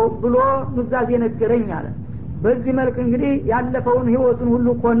አጠናክራቸው ብሎ ኑዛዜ ነገረኝ አለ። በዚህ መልክ እንግዲህ ያለፈውን ህይወቱን ሁሉ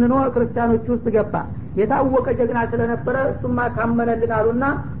ኮንኖ ክርስቲያኖች ውስጥ ገባ። የታወቀ ጀግና ስለነበረ እሱማ ካመነልን አሉና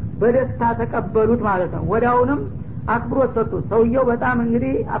በደስታ ተቀበሉት ማለት ነው። ወዲያውንም አክብሮት ሰጡት። ሰውየው በጣም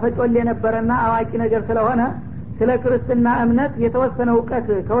እንግዲህ አፈጮሌ ነበረና አዋቂ ነገር ስለሆነ ስለ ክርስትና እምነት የተወሰነ እውቀት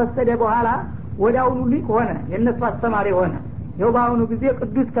ከወሰደ በኋላ ወዲያውኑ ሊቅ ሆነ፣ የእነሱ አስተማሪ ሆነ። ይኸው በአሁኑ ጊዜ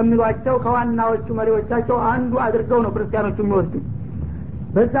ቅዱስ ከሚሏቸው ከዋናዎቹ መሪዎቻቸው አንዱ አድርገው ነው ክርስቲያኖቹ የሚወስዱት።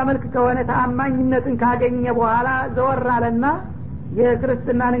 በዛ መልክ ከሆነ ተአማኝነትን ካገኘ በኋላ ዘወር አለና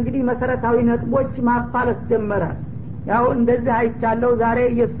የክርስትናን እንግዲህ መሰረታዊ ነጥቦች ማፋለስ ጀመረ። ያው እንደዚህ አይቻለው ዛሬ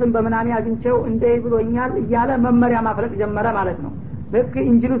ኢየሱስን በመናኔ አግኝቼው እንደይ ብሎኛል እያለ መመሪያ ማፍለቅ ጀመረ ማለት ነው። ልክ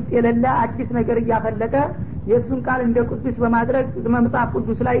እንጂል ውስጥ የሌለ አዲስ ነገር እያፈለቀ የሱን ቃል እንደ ቅዱስ በማድረግ መጽሐፍ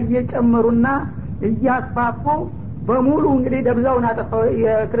ቅዱስ ላይ እየጨመሩና እያስፋፉ በሙሉ እንግዲህ ደብዛውን አጠፋው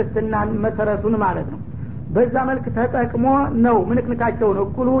የክርስትናን መሰረቱን ማለት ነው። በዛ መልክ ተጠቅሞ ነው ምንክንካቸውን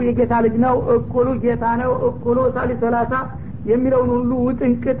እኩሉ የጌታ ልጅ ነው፣ እኩሉ ጌታ ነው፣ እኩሉ ሰላሳ የሚለውን ሁሉ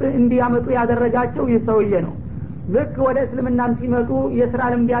ውጥንቅጥ እንዲያመጡ ያደረጋቸው ይህ ሰውዬ ነው። ልክ ወደ እስልምናም ሲመጡ የሥራ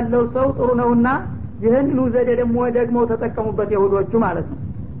ልምድ ያለው ሰው ጥሩ ነውና ይህንኑ ዘዴ ደግሞ ተጠቀሙበት ይሁዶቹ ማለት ነው።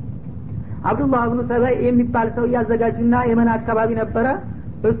 አብዱላህ ኢብኑ ሰበይ የሚባል ሰው ያዘጋጁና የመን አካባቢ ነበረ።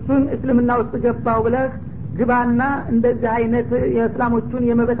 እሱን እስልምና ውስጥ ገባው ብለህ ግባና እንደዚህ አይነት የእስላሞቹን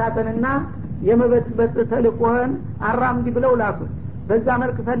የመበታተንና የመበጥበጥ ተልእኮን አራምዲ ብለው ላኩት። በዛ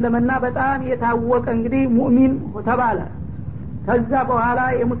መልክ ሰለመና በጣም የታወቀ እንግዲህ ሙእሚን ተባለ። ከዛ በኋላ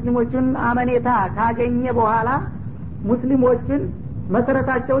የሙስሊሞችን አመኔታ ካገኘ በኋላ ሙስሊሞችን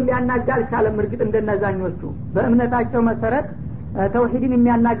መሰረታቸውን ሊያናጋ አልቻለም። እርግጥ እንደነዛኞቹ በእምነታቸው መሰረት ተውሂድን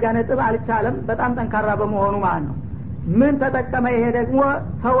የሚያናጋ ነጥብ አልቻለም፣ በጣም ጠንካራ በመሆኑ ማለት ነው። ምን ተጠቀመ? ይሄ ደግሞ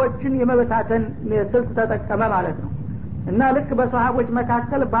ሰዎችን የመበታተን ስልት ተጠቀመ ማለት ነው። እና ልክ በሰሃቦች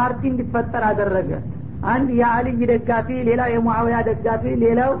መካከል ፓርቲ እንዲፈጠር አደረገ። አንድ የአልይ ደጋፊ፣ ሌላ የሙአዊያ ደጋፊ፣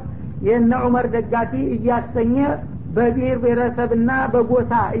 ሌላው የነ ዑመር ደጋፊ እያሰኘ በብሔር ብሔረሰብና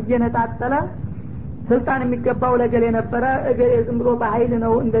በጎሳ እየነጣጠለ ስልጣን የሚገባው ለገሌ ነበረ፣ እገሌ ዝም ብሎ በኃይል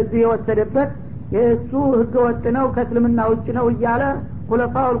ነው እንደዚህ የወሰደበት፣ የእሱ ህገወጥ ነው፣ ከእስልምና ውጭ ነው እያለ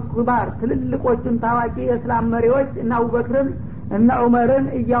ሁለፋውል ኩባር ትልልቆቹን ታዋቂ የእስላም መሪዎች እና አቡበክርን እና ዑመርን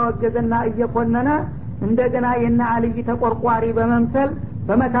እያወገዘና እየኮነነ እንደገና የነ አልይ ተቆርቋሪ በመምሰል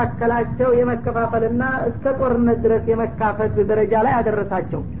በመካከላቸው የመከፋፈልና እስከ ጦርነት ድረስ የመካፈት ደረጃ ላይ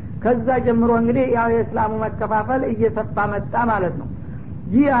አደረሳቸው። ከዛ ጀምሮ እንግዲህ ያው የእስላሙ መከፋፈል እየሰፋ መጣ ማለት ነው።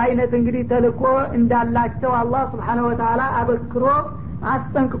 ይህ አይነት እንግዲህ ተልእኮ እንዳላቸው አላህ Subhanahu Wa Ta'ala አበክሮ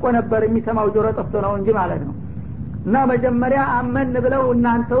አስጠንቅቆ ነበር። የሚሰማው ጆሮ ጠፍቶ ነው እንጂ ማለት ነው። እና መጀመሪያ አመን ብለው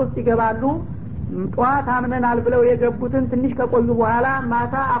እናንተ ውስጥ ይገባሉ። ጧት አምነናል ብለው የገቡትን ትንሽ ከቆዩ በኋላ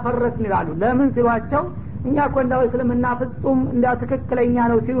ማታ አፈረስን ይላሉ። ለምን ሲሏቸው እኛ ኮንዳው እስልምና ፍጹም እንዳው ትክክለኛ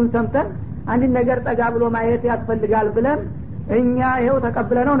ነው ሲሉን ሰምተን አንድ ነገር ጠጋ ብሎ ማየት ያስፈልጋል ብለን እኛ ይሄው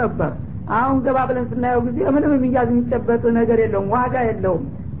ተቀብለነው ነበር። አሁን ገባ ብለን ስናየው ጊዜ ምንም የሚያዝ የሚጨበጥ ነገር የለውም፣ ዋጋ የለውም።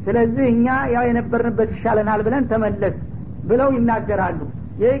 ስለዚህ እኛ ያው የነበርንበት ይሻለናል ብለን ተመለስ ብለው ይናገራሉ።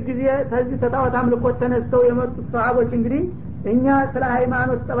 ይህ ጊዜ ከዚህ ተጣዖት አምልኮት ተነስተው የመጡት ሰሃቦች እንግዲህ እኛ ስለ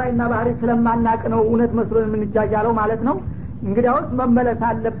ሃይማኖት ጠባይና ባህሪ ስለማናቅ ነው እውነት መስሎን የምንጃጃለው ማለት ነው፣ እንግዲያውስ መመለስ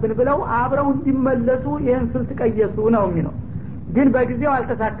አለብን ብለው አብረው እንዲመለሱ ይህን ስልት ቀየሱ ነው የሚለው። ግን በጊዜው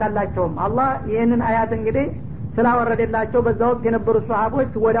አልተሳካላቸውም። አላህ ይህንን አያት እንግዲህ ስላወረደላቸው በዛ ወቅት የነበሩ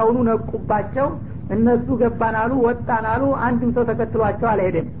ሰሃቦች ወዳውኑ ነቁባቸው። እነሱ ገባናሉ፣ ወጣናሉ፣ አንድም ሰው ተከትሏቸው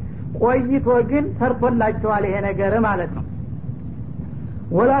አልሄደም። ቆይቶ ግን ሰርቶላቸዋል ይሄ ነገር ማለት ነው።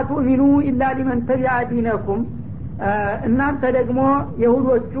 ወላ ቱሚኑ ኢላ ሊመን ተቢዐ ዲነኩም፣ እናንተ ደግሞ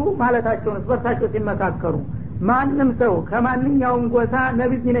የሁዶቹ ማለታቸው ነው። በርሳቸው ሲመካከሩ ማንም ሰው ከማንኛውም ጎሳ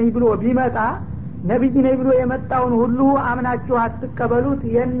ነብይ ነኝ ብሎ ቢመጣ ነብይ ነኝ ብሎ የመጣውን ሁሉ አምናችሁ አትቀበሉት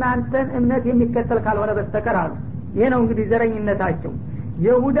የእናንተን እምነት የሚከተል ካልሆነ በስተቀር አሉ። ይሄ ነው እንግዲህ ዘረኝነታቸው።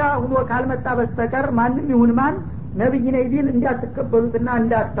 ይሁዳ ሁሉ ካልመጣ በስተቀር ማንም ይሁን ማን ነብይ ነኝ ቢል እንዳትቀበሉትና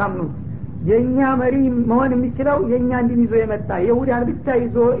እንዳታምኑት። የኛ መሪ መሆን የሚችለው የኛ እንዲን ይዞ የመጣ ይሁዳን ብቻ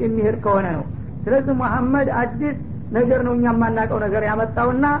ይዞ የሚሄድ ከሆነ ነው። ስለዚህ መሐመድ አዲስ ነገር ነው እኛ ማናቀው ነገር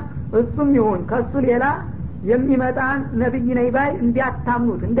ያመጣውና እሱም ይሁን ከሱ ሌላ የሚመጣን ነብይ ነኝ ባይ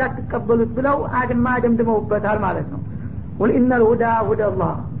እንዲያታምኑት እንዲያትቀበሉት ብለው አድማ ደምድመውበታል ማለት ነው። ቁል ኢነል ሁዳ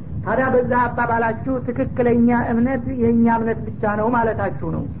ሁደላህ፣ ታዲያ በዛ አባባላችሁ ትክክለኛ እምነት የኛ እምነት ብቻ ነው ማለታችሁ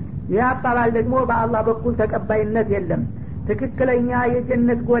ነው። ያባባል ደግሞ በአላህ በኩል ተቀባይነት የለም ትክክለኛ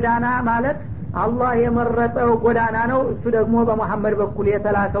የጀነት ጎዳና ማለት አላህ የመረጠው ጎዳና ነው እሱ ደግሞ በመሐመድ በኩል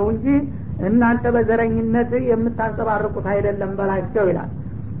የተላከው እንጂ እናንተ በዘረኝነት የምታንጸባርቁት አይደለም በላቸው ይላል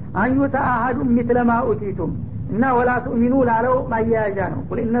አንዩታ አሐዱ ሚትለማ ኡቲቱም እና ወላ ተኡሚኑ ላለው ማያያዣ ነው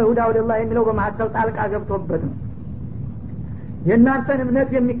ቁል ኢነ ሁዳ ወደላህ የሚለው በመሐከል ጣልቃ ገብቶበት ነው የእናንተን እምነት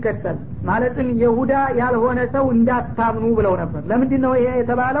የሚከተል ማለትም የሁዳ ያልሆነ ሰው እንዳታምኑ ብለው ነበር ለምንድን ነው ይሄ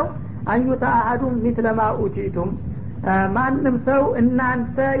የተባለው አንዩታ አሐዱ ሚትለማ ኡቲቱም ማንም ሰው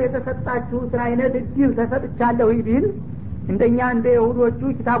እናንተ የተሰጣችሁትን አይነት እድል ተሰጥቻለሁ ቢል እንደኛ እንደ ይሁዶቹ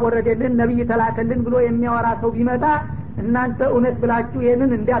ኪታብ ወረደልን ነብይ ተላከልን ብሎ የሚያወራ ሰው ቢመጣ እናንተ እውነት ብላችሁ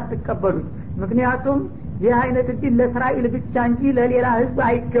ይሄንን እንዳትቀበሉት ምክንያቱም ይህ አይነት እድል ለእስራኤል ብቻ እንጂ ለሌላ ህዝብ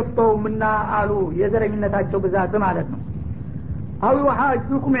አይገባውምና አሉ የዘረኝነታቸው ብዛት ማለት ነው አው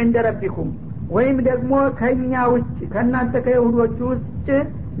ወሐጁኩም عند ربكم ወይም ደግሞ ከኛ ውጭ ከናንተ ከይሁዶቹ ውጭ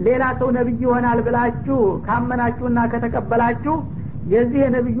ሌላ ሰው ነብይ ይሆናል ብላችሁ ካመናችሁና ከተቀበላችሁ የዚህ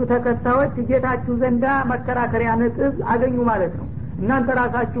የነብዩ ተከታዮች ጌታችሁ ዘንዳ መከራከሪያ ነጥብ አገኙ ማለት ነው እናንተ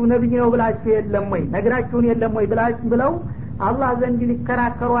ራሳችሁ ነብይ ነው ብላችሁ የለም ወይ ነግራችሁን የለም ወይ ብላችሁ ብለው አላህ ዘንድ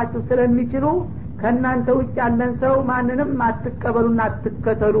ሊከራከሯችሁ ስለሚችሉ ከናንተ ውጭ ያለን ሰው ማንንም አትቀበሉና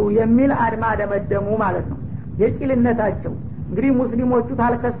አትከተሉ የሚል አድማ ደመደሙ ማለት ነው የቂልነታቸው እንግዲህ ሙስሊሞቹ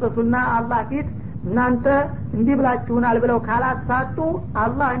ታልከሰሱና አላህ ፊት እናንተ እንዲህ ብላችሁናል ብለው ካላሳጡ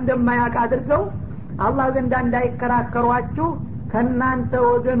አላህ እንደማያውቅ አድርገው አላህ ዘንድ እንዳይከራከሯችሁ ከናንተ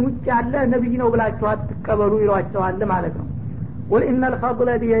ወገን ውጭ ያለ ነብይ ነው ብላችሁ አትቀበሉ ይሏቸዋል ማለት ነው ቁል ኢነል ፈضለ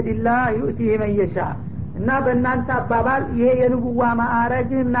ቢየዲላህ ዩእቲሂ መን የሻ እና በእናንተ አባባል ይሄ የንቡዋ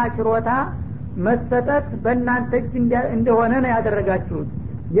ማዕረግና ችሮታ መሰጠት በእናንተ እጅ እንደሆነ ነው ያደረጋችሁት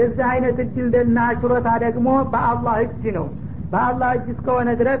የዚህ አይነት እድልና ችሮታ ደግሞ በአላህ እጅ ነው በአላህ እጅ እስከሆነ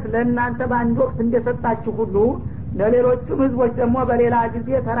ድረስ ለእናንተ በአንድ ወቅት እንደሰጣችሁ ሁሉ ለሌሎቹም ህዝቦች ደግሞ በሌላ ጊዜ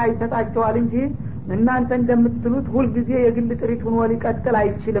ተራ ይሰጣቸዋል እንጂ እናንተ እንደምትሉት ሁልጊዜ የግል ጥሪት ሆኖ ሊቀጥል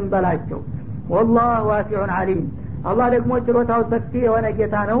አይችልም በላቸው ወላሁ ዋሲዑን አሊም አላህ ደግሞ ችሎታው ሰፊ የሆነ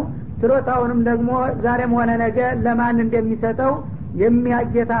ጌታ ነው ችሎታውንም ደግሞ ዛሬም ሆነ ነገ ለማን እንደሚሰጠው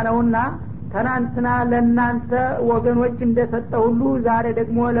የሚያጌታ ነውና ትናንትና ለእናንተ ወገኖች እንደሰጠ ሁሉ ዛሬ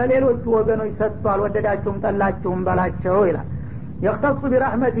ደግሞ ለሌሎቹ ወገኖች ሰጥቷል ወደዳችሁም ጠላችሁም በላቸው ይላል يختص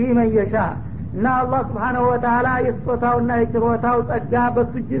برحمته من يشاء እና አላህ Subhanahu Wa Ta'ala የስጦታውና የችሮታው ጸጋ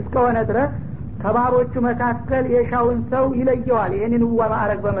በሱ እጅ እስከሆነ ድረስ ከባሮቹ መካከል የሻውን ሰው ይለየዋል ይሄንን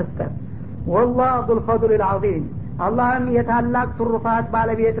ወማዕረግ በመስጠት والله ذو الفضل العظيم አላህም የታላቅ ትሩፋት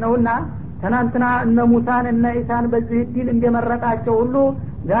ባለቤት ነውና ትናንትና እነ ሙሳን እነ ኢሳን በዚህ ዲል እንደመረጣቸው ሁሉ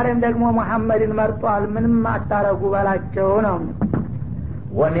ዛሬም ደግሞ መሐመድን መርጧል ምንም አታረጉ በላቸው ነው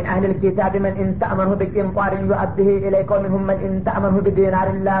ومن أهل الكتاب من إن تأمنه بقنطار يؤديه إليك ومنهم من إن تأمنه بدينار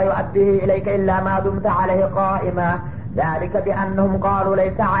لا يؤديه إليك إلا ما دمت عليه قائما ذلك بأنهم قالوا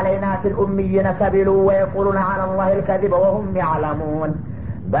ليس علينا في الأميين سبيل ويقولون على الله الكذب وهم يعلمون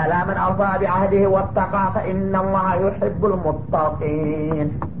بلى من أوفى بعهده واتقى فإن الله يحب المتقين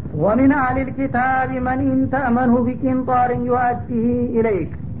ومن أهل الكتاب من إن تأمنه بقنطار يؤديه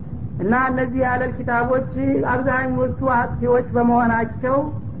إليك እና እነዚህ ያለ ኪታቦች አብዛኞቹ አጥፊዎች በመሆናቸው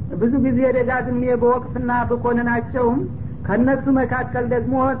ብዙ ጊዜ ደጋግሜ በወቅትና በኮንናቸው ከነሱ መካከል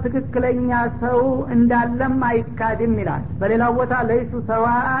ደግሞ ትክክለኛ ሰው እንዳለም አይካድም ይላል በሌላው ቦታ ለይሱ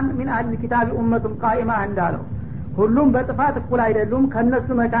ሰዋአን ሚን አህል ኪታብ ኡመቱን ቃኢማ እንዳለው ሁሉም በጥፋት እኩል አይደሉም ከነሱ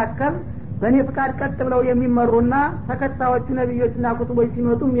መካከል በኔ ፍቃድ ቀጥ ብለው የሚመሩና ተከታዮቹ ነብዮችና ኩቱቦች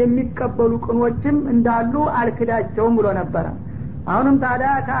ሲመጡም የሚቀበሉ ቅኖችም እንዳሉ አልክዳቸውም ብሎ ነበር አሁንም ታዲያ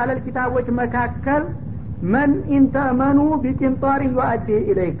ከአለል ኪታቦች መካከል መን ኢንተመኑ ቢቂንጣር ይዋዲ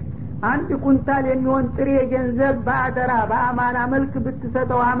ኢለይክ አንድ ኩንታል የሚሆን ጥሬ ገንዘብ በአደራ በአማና መልክ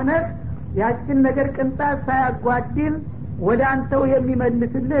ብትሰጠው አምነህ ያችን ነገር ቅንጣት ሳያጓድል ወደ አንተው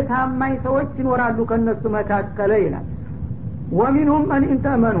የሚመልስልህ ታማኝ ሰዎች ይኖራሉ ከነሱ መካከል ይላል ወሚንሁም መን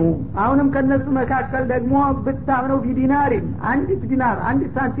ኢንተመኑ አሁንም ከነሱ መካከል ደግሞ ብታምነው ቢዲናር አንድ ዲናር አንድ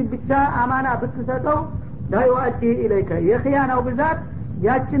ሳንቲም ብቻ አማና ብትሰጠው ዳይዋቲ ኢለይከ የኺያናው ብዛት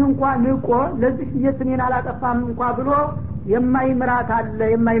ያችን እንኳን ንቆ ለዚህ የትኔን አላጠፋም እንኳን ብሎ የማይምራት አለ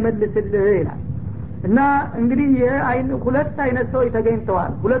የማይመልስልህ ይላል እና እንግዲህ ሁለት አይነት ሰዎች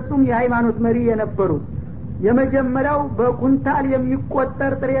ተገኝተዋል ሁለቱም የሃይማኖት መሪ የነበሩ የመጀመሪያው በኩንታል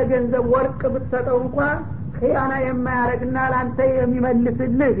የሚቆጠር ጥሬ ገንዘብ ወርቅ ብትሰጠው እንኳን ኺያና የማያረግና ላንተ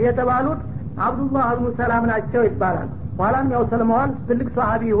የሚመልስልህ የተባሉት አብዱላህ ኢብኑ ሰላም ናቸው ይባላል ኋላም ያው ሰለማዋል ትልቅ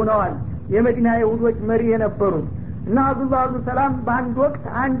ሷሃቢ ሆነዋል የመዲና ይሁዶች መሪ የነበሩት እና አብዱላህ ኢብኑ ሰላም በአንድ ወቅት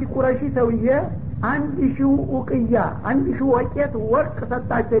አንድ ቁረሺ ሰውዬ 1000 ኡቅያ 1000 ወቄት ወርቅ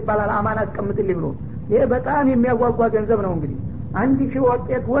ሰጣቸው ይባላል አማና አስቀምጥልኝ ብሎ ይሄ በጣም የሚያጓጓ ገንዘብ ነው እንግዲህ 1000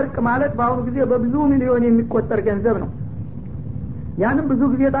 ወቄት ወርቅ ማለት በአሁኑ ጊዜ በብዙ ሚሊዮን የሚቆጠር ገንዘብ ነው ያንን ብዙ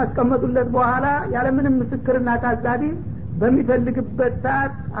ጊዜ ታስቀመጡለት በኋላ ያለ ምንም ምስክርና ታዛቢ በሚፈልግበት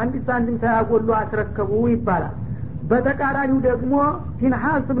ሰዓት አንድ ሳንቲም ሳያጎሉ አስረከቡ ይባላል። በተቃራኒው ደግሞ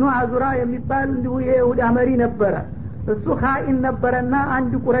ፊንሐስ ብኑ አዙራ የሚባል እንዲሁ የይሁዳ መሪ ነበረ። እሱ ኻኢን ነበረና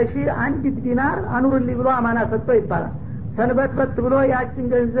አንድ ቁረሺ አንድ ዲናር አኑርልኝ ብሎ አማና ሰጥቶ ይባላል። ሰንበትበት ብሎ ያችን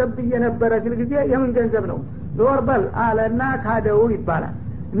ገንዘብ በየነበረ ሲል ጊዜ የምን ገንዘብ ነው ዞር በል አለና ካደው ይባላል።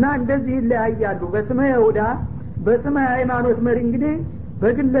 እና እንደዚህ ይለያያሉ በስመ ይሁዳ በስመ ሃይማኖት መሪ እንግዲህ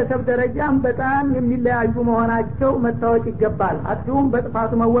በግለሰብ ደረጃም በጣም የሚለያዩ መሆናቸው መታወቅ ይገባል። አጥቂውም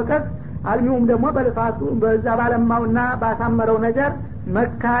በጥፋቱ መወቀስ አልሚውም ደግሞ በልፋቱ በዛ ባለማውና ባሳመረው ነገር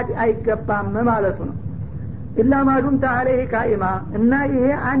መካድ አይገባም ማለቱ ነው። ኢላ ማዱም ተዓለይሂ ቃኢማ እና ይሄ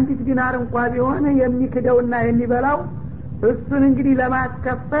አንድ ዲናር እንኳን ቢሆን የሚክደውና የሚበላው እሱን እንግዲህ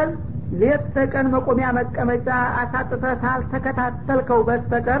ለማስከፈል ሌት ተቀን መቆሚያ መቀመጫ አሳጥተህ ሳልተከታተልከው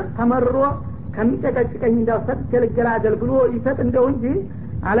በስተቀር ተመርሮ ከሚጨቀጭቀኝ እንዳው ሰጥቼ ልገላገል ብሎ ይሰጥ እንደው እንጂ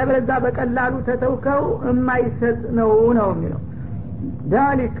አለበለዚያ በቀላሉ ተተውከው የማይሰጥ ነው የሚለው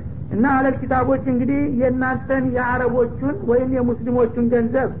ዳሊክ እና አለል ኪታቦች እንግዲህ የእናንተን የአረቦቹን ወይም የሙስሊሞቹን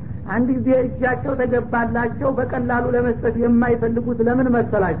ገንዘብ አንድ ጊዜ እጃቸው ተገባላቸው በቀላሉ ለመስጠት የማይፈልጉት ለምን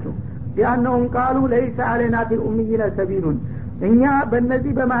መሰላችሁ? ቢአንነሁም ቃሉ ለይሰ አለና ፊል ኡሚይነ ሰቢሉን እኛ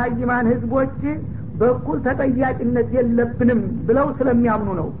በእነዚህ በመሀይማን ህዝቦች በኩል ተጠያቂነት የለብንም ብለው ስለሚያምኑ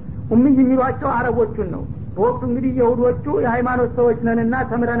ነው። ኡሚይ የሚሏቸው አረቦቹን ነው። በወቅቱ እንግዲህ የሁዶቹ የሃይማኖት ሰዎች ነንና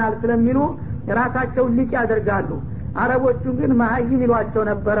ተምረናል ስለሚሉ የራሳቸውን ሊቅ ያደርጋሉ። አረቦቹ ግን መሀይም ይሏቸው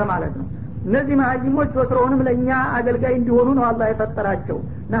ነበረ ማለት ነው። እነዚህ መሀይሞች ወትሮውንም ለእኛ አገልጋይ እንዲሆኑ ነው አላህ የፈጠራቸው።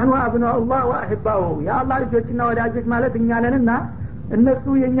 ናህኑ አብናኡላህ ወአህባሁ የአላህ ልጆችና ወዳጆች ማለት እኛ ነንና እነሱ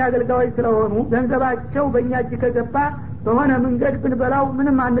የእኛ አገልጋዮች ስለሆኑ ገንዘባቸው በእኛ እጅ ከገባ በሆነ መንገድ ብንበላው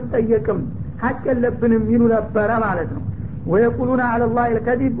ምንም አንጠየቅም ሀቅ የለብንም ይሉ ነበረ ማለት ነው። ወየቁሉና አለላህ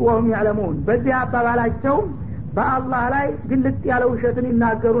ልከዚብ ወሁም ያዕለሙን በዚህ አባባላቸው በአላህ ላይ ግልጥ ያለ ውሸትን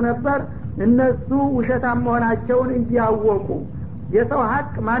ይናገሩ ነበር እነሱ ውሸታም መሆናቸውን እንዲያወቁ። የሰው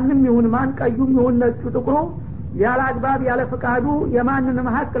ሀቅ ማንም ይሁን ማን ቀዩም ይሁን ነጩ ጥቁሩ ያለ አግባብ ያለ ፍቃዱ የማንንም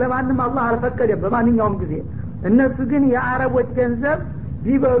ሀቅ ለማንም አላህ አልፈቀደም በማንኛውም ጊዜ። እነሱ ግን የአረቦች ገንዘብ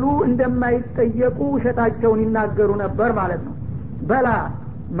ቢበሉ እንደማይጠየቁ ውሸታቸውን ይናገሩ ነበር ማለት ነው። በላ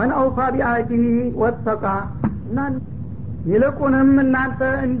መን አውፋ ቢአህዲሂ ወተቃ እና ይልቁንም እናንተ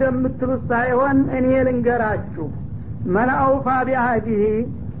እንደምትሉት ሳይሆን እኔ ልንገራችሁ መን አውፋ ቢአህዲሂ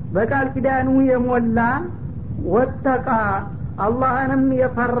በቃል ኪዳኑ የሞላ ወተቃ አላህንም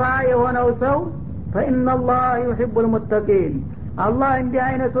የፈራ የሆነው ሰው ፈኢነላህ ዩሂቡል ሙተቂን አላህ እንዲህ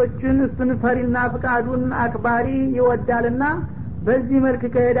አይነቶችን እሱን ፈሪና ፍቃዱን አክባሪ ይወዳልና በዚህ መልክ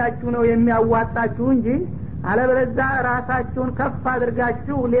ከሄዳችሁ ነው የሚያዋጣችሁ እንጂ አለበለዚያ ራሳችሁን ከፍ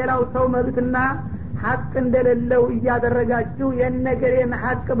አድርጋችሁ ሌላው ሰው መብትና ሀቅ እንደሌለው እያደረጋችሁ የነገሬን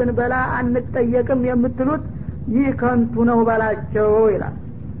ሀቅ ብንበላ አንጠየቅም የምትሉት ይህ ከንቱ ነው በላቸው ይላል።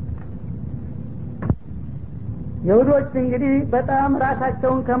 ይሁዶች እንግዲህ በጣም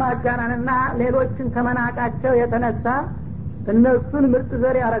ራሳቸውን ከማጋናንና ሌሎችን ከመናቃቸው የተነሳ እነሱን ምርጥ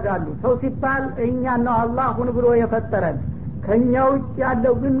ዘር ያደርጋሉ። ሰው ሲባል እኛ ነው አላህ ሁን ብሎ የፈጠረን ከኛ ውጭ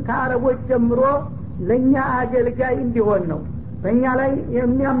ያለው ግን ከአረቦች ጀምሮ ለኛ አገልጋይ እንዲሆን ነው። በእኛ ላይ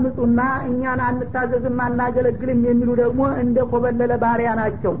የሚያምፁና እኛን አንታዘዝም አናገለግልም የሚሉ ደግሞ እንደ ኮበለለ ባሪያ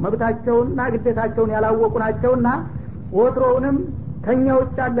ናቸው። መብታቸውንና ግዴታቸውን ያላወቁ ናቸውና ወትሮውንም ከኛ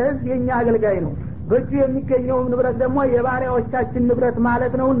ውጭ ያለ ህዝብ የኛ አገልጋይ ነው። በእጁ የሚገኘው ንብረት ደግሞ የባሪያዎቻችን ንብረት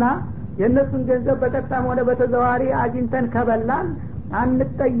ማለት ነውና የእነሱን ገንዘብ በቀጥታም ሆነ በተዘዋዋሪ አግኝተን ከበላን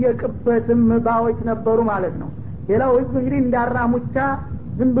አንጠየቅበትም ባዎች ነበሩ ማለት ነው። ሌላው ህዝብ እንግዲህ እንዳራሙቻ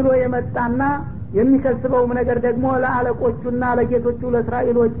ዝም ብሎ የመጣና የሚከስበውም ነገር ደግሞ ለአለቆቹና ለጌቶቹ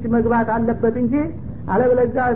ለእስራኤሎች መግባት አለበት እንጂ አለበለዚያ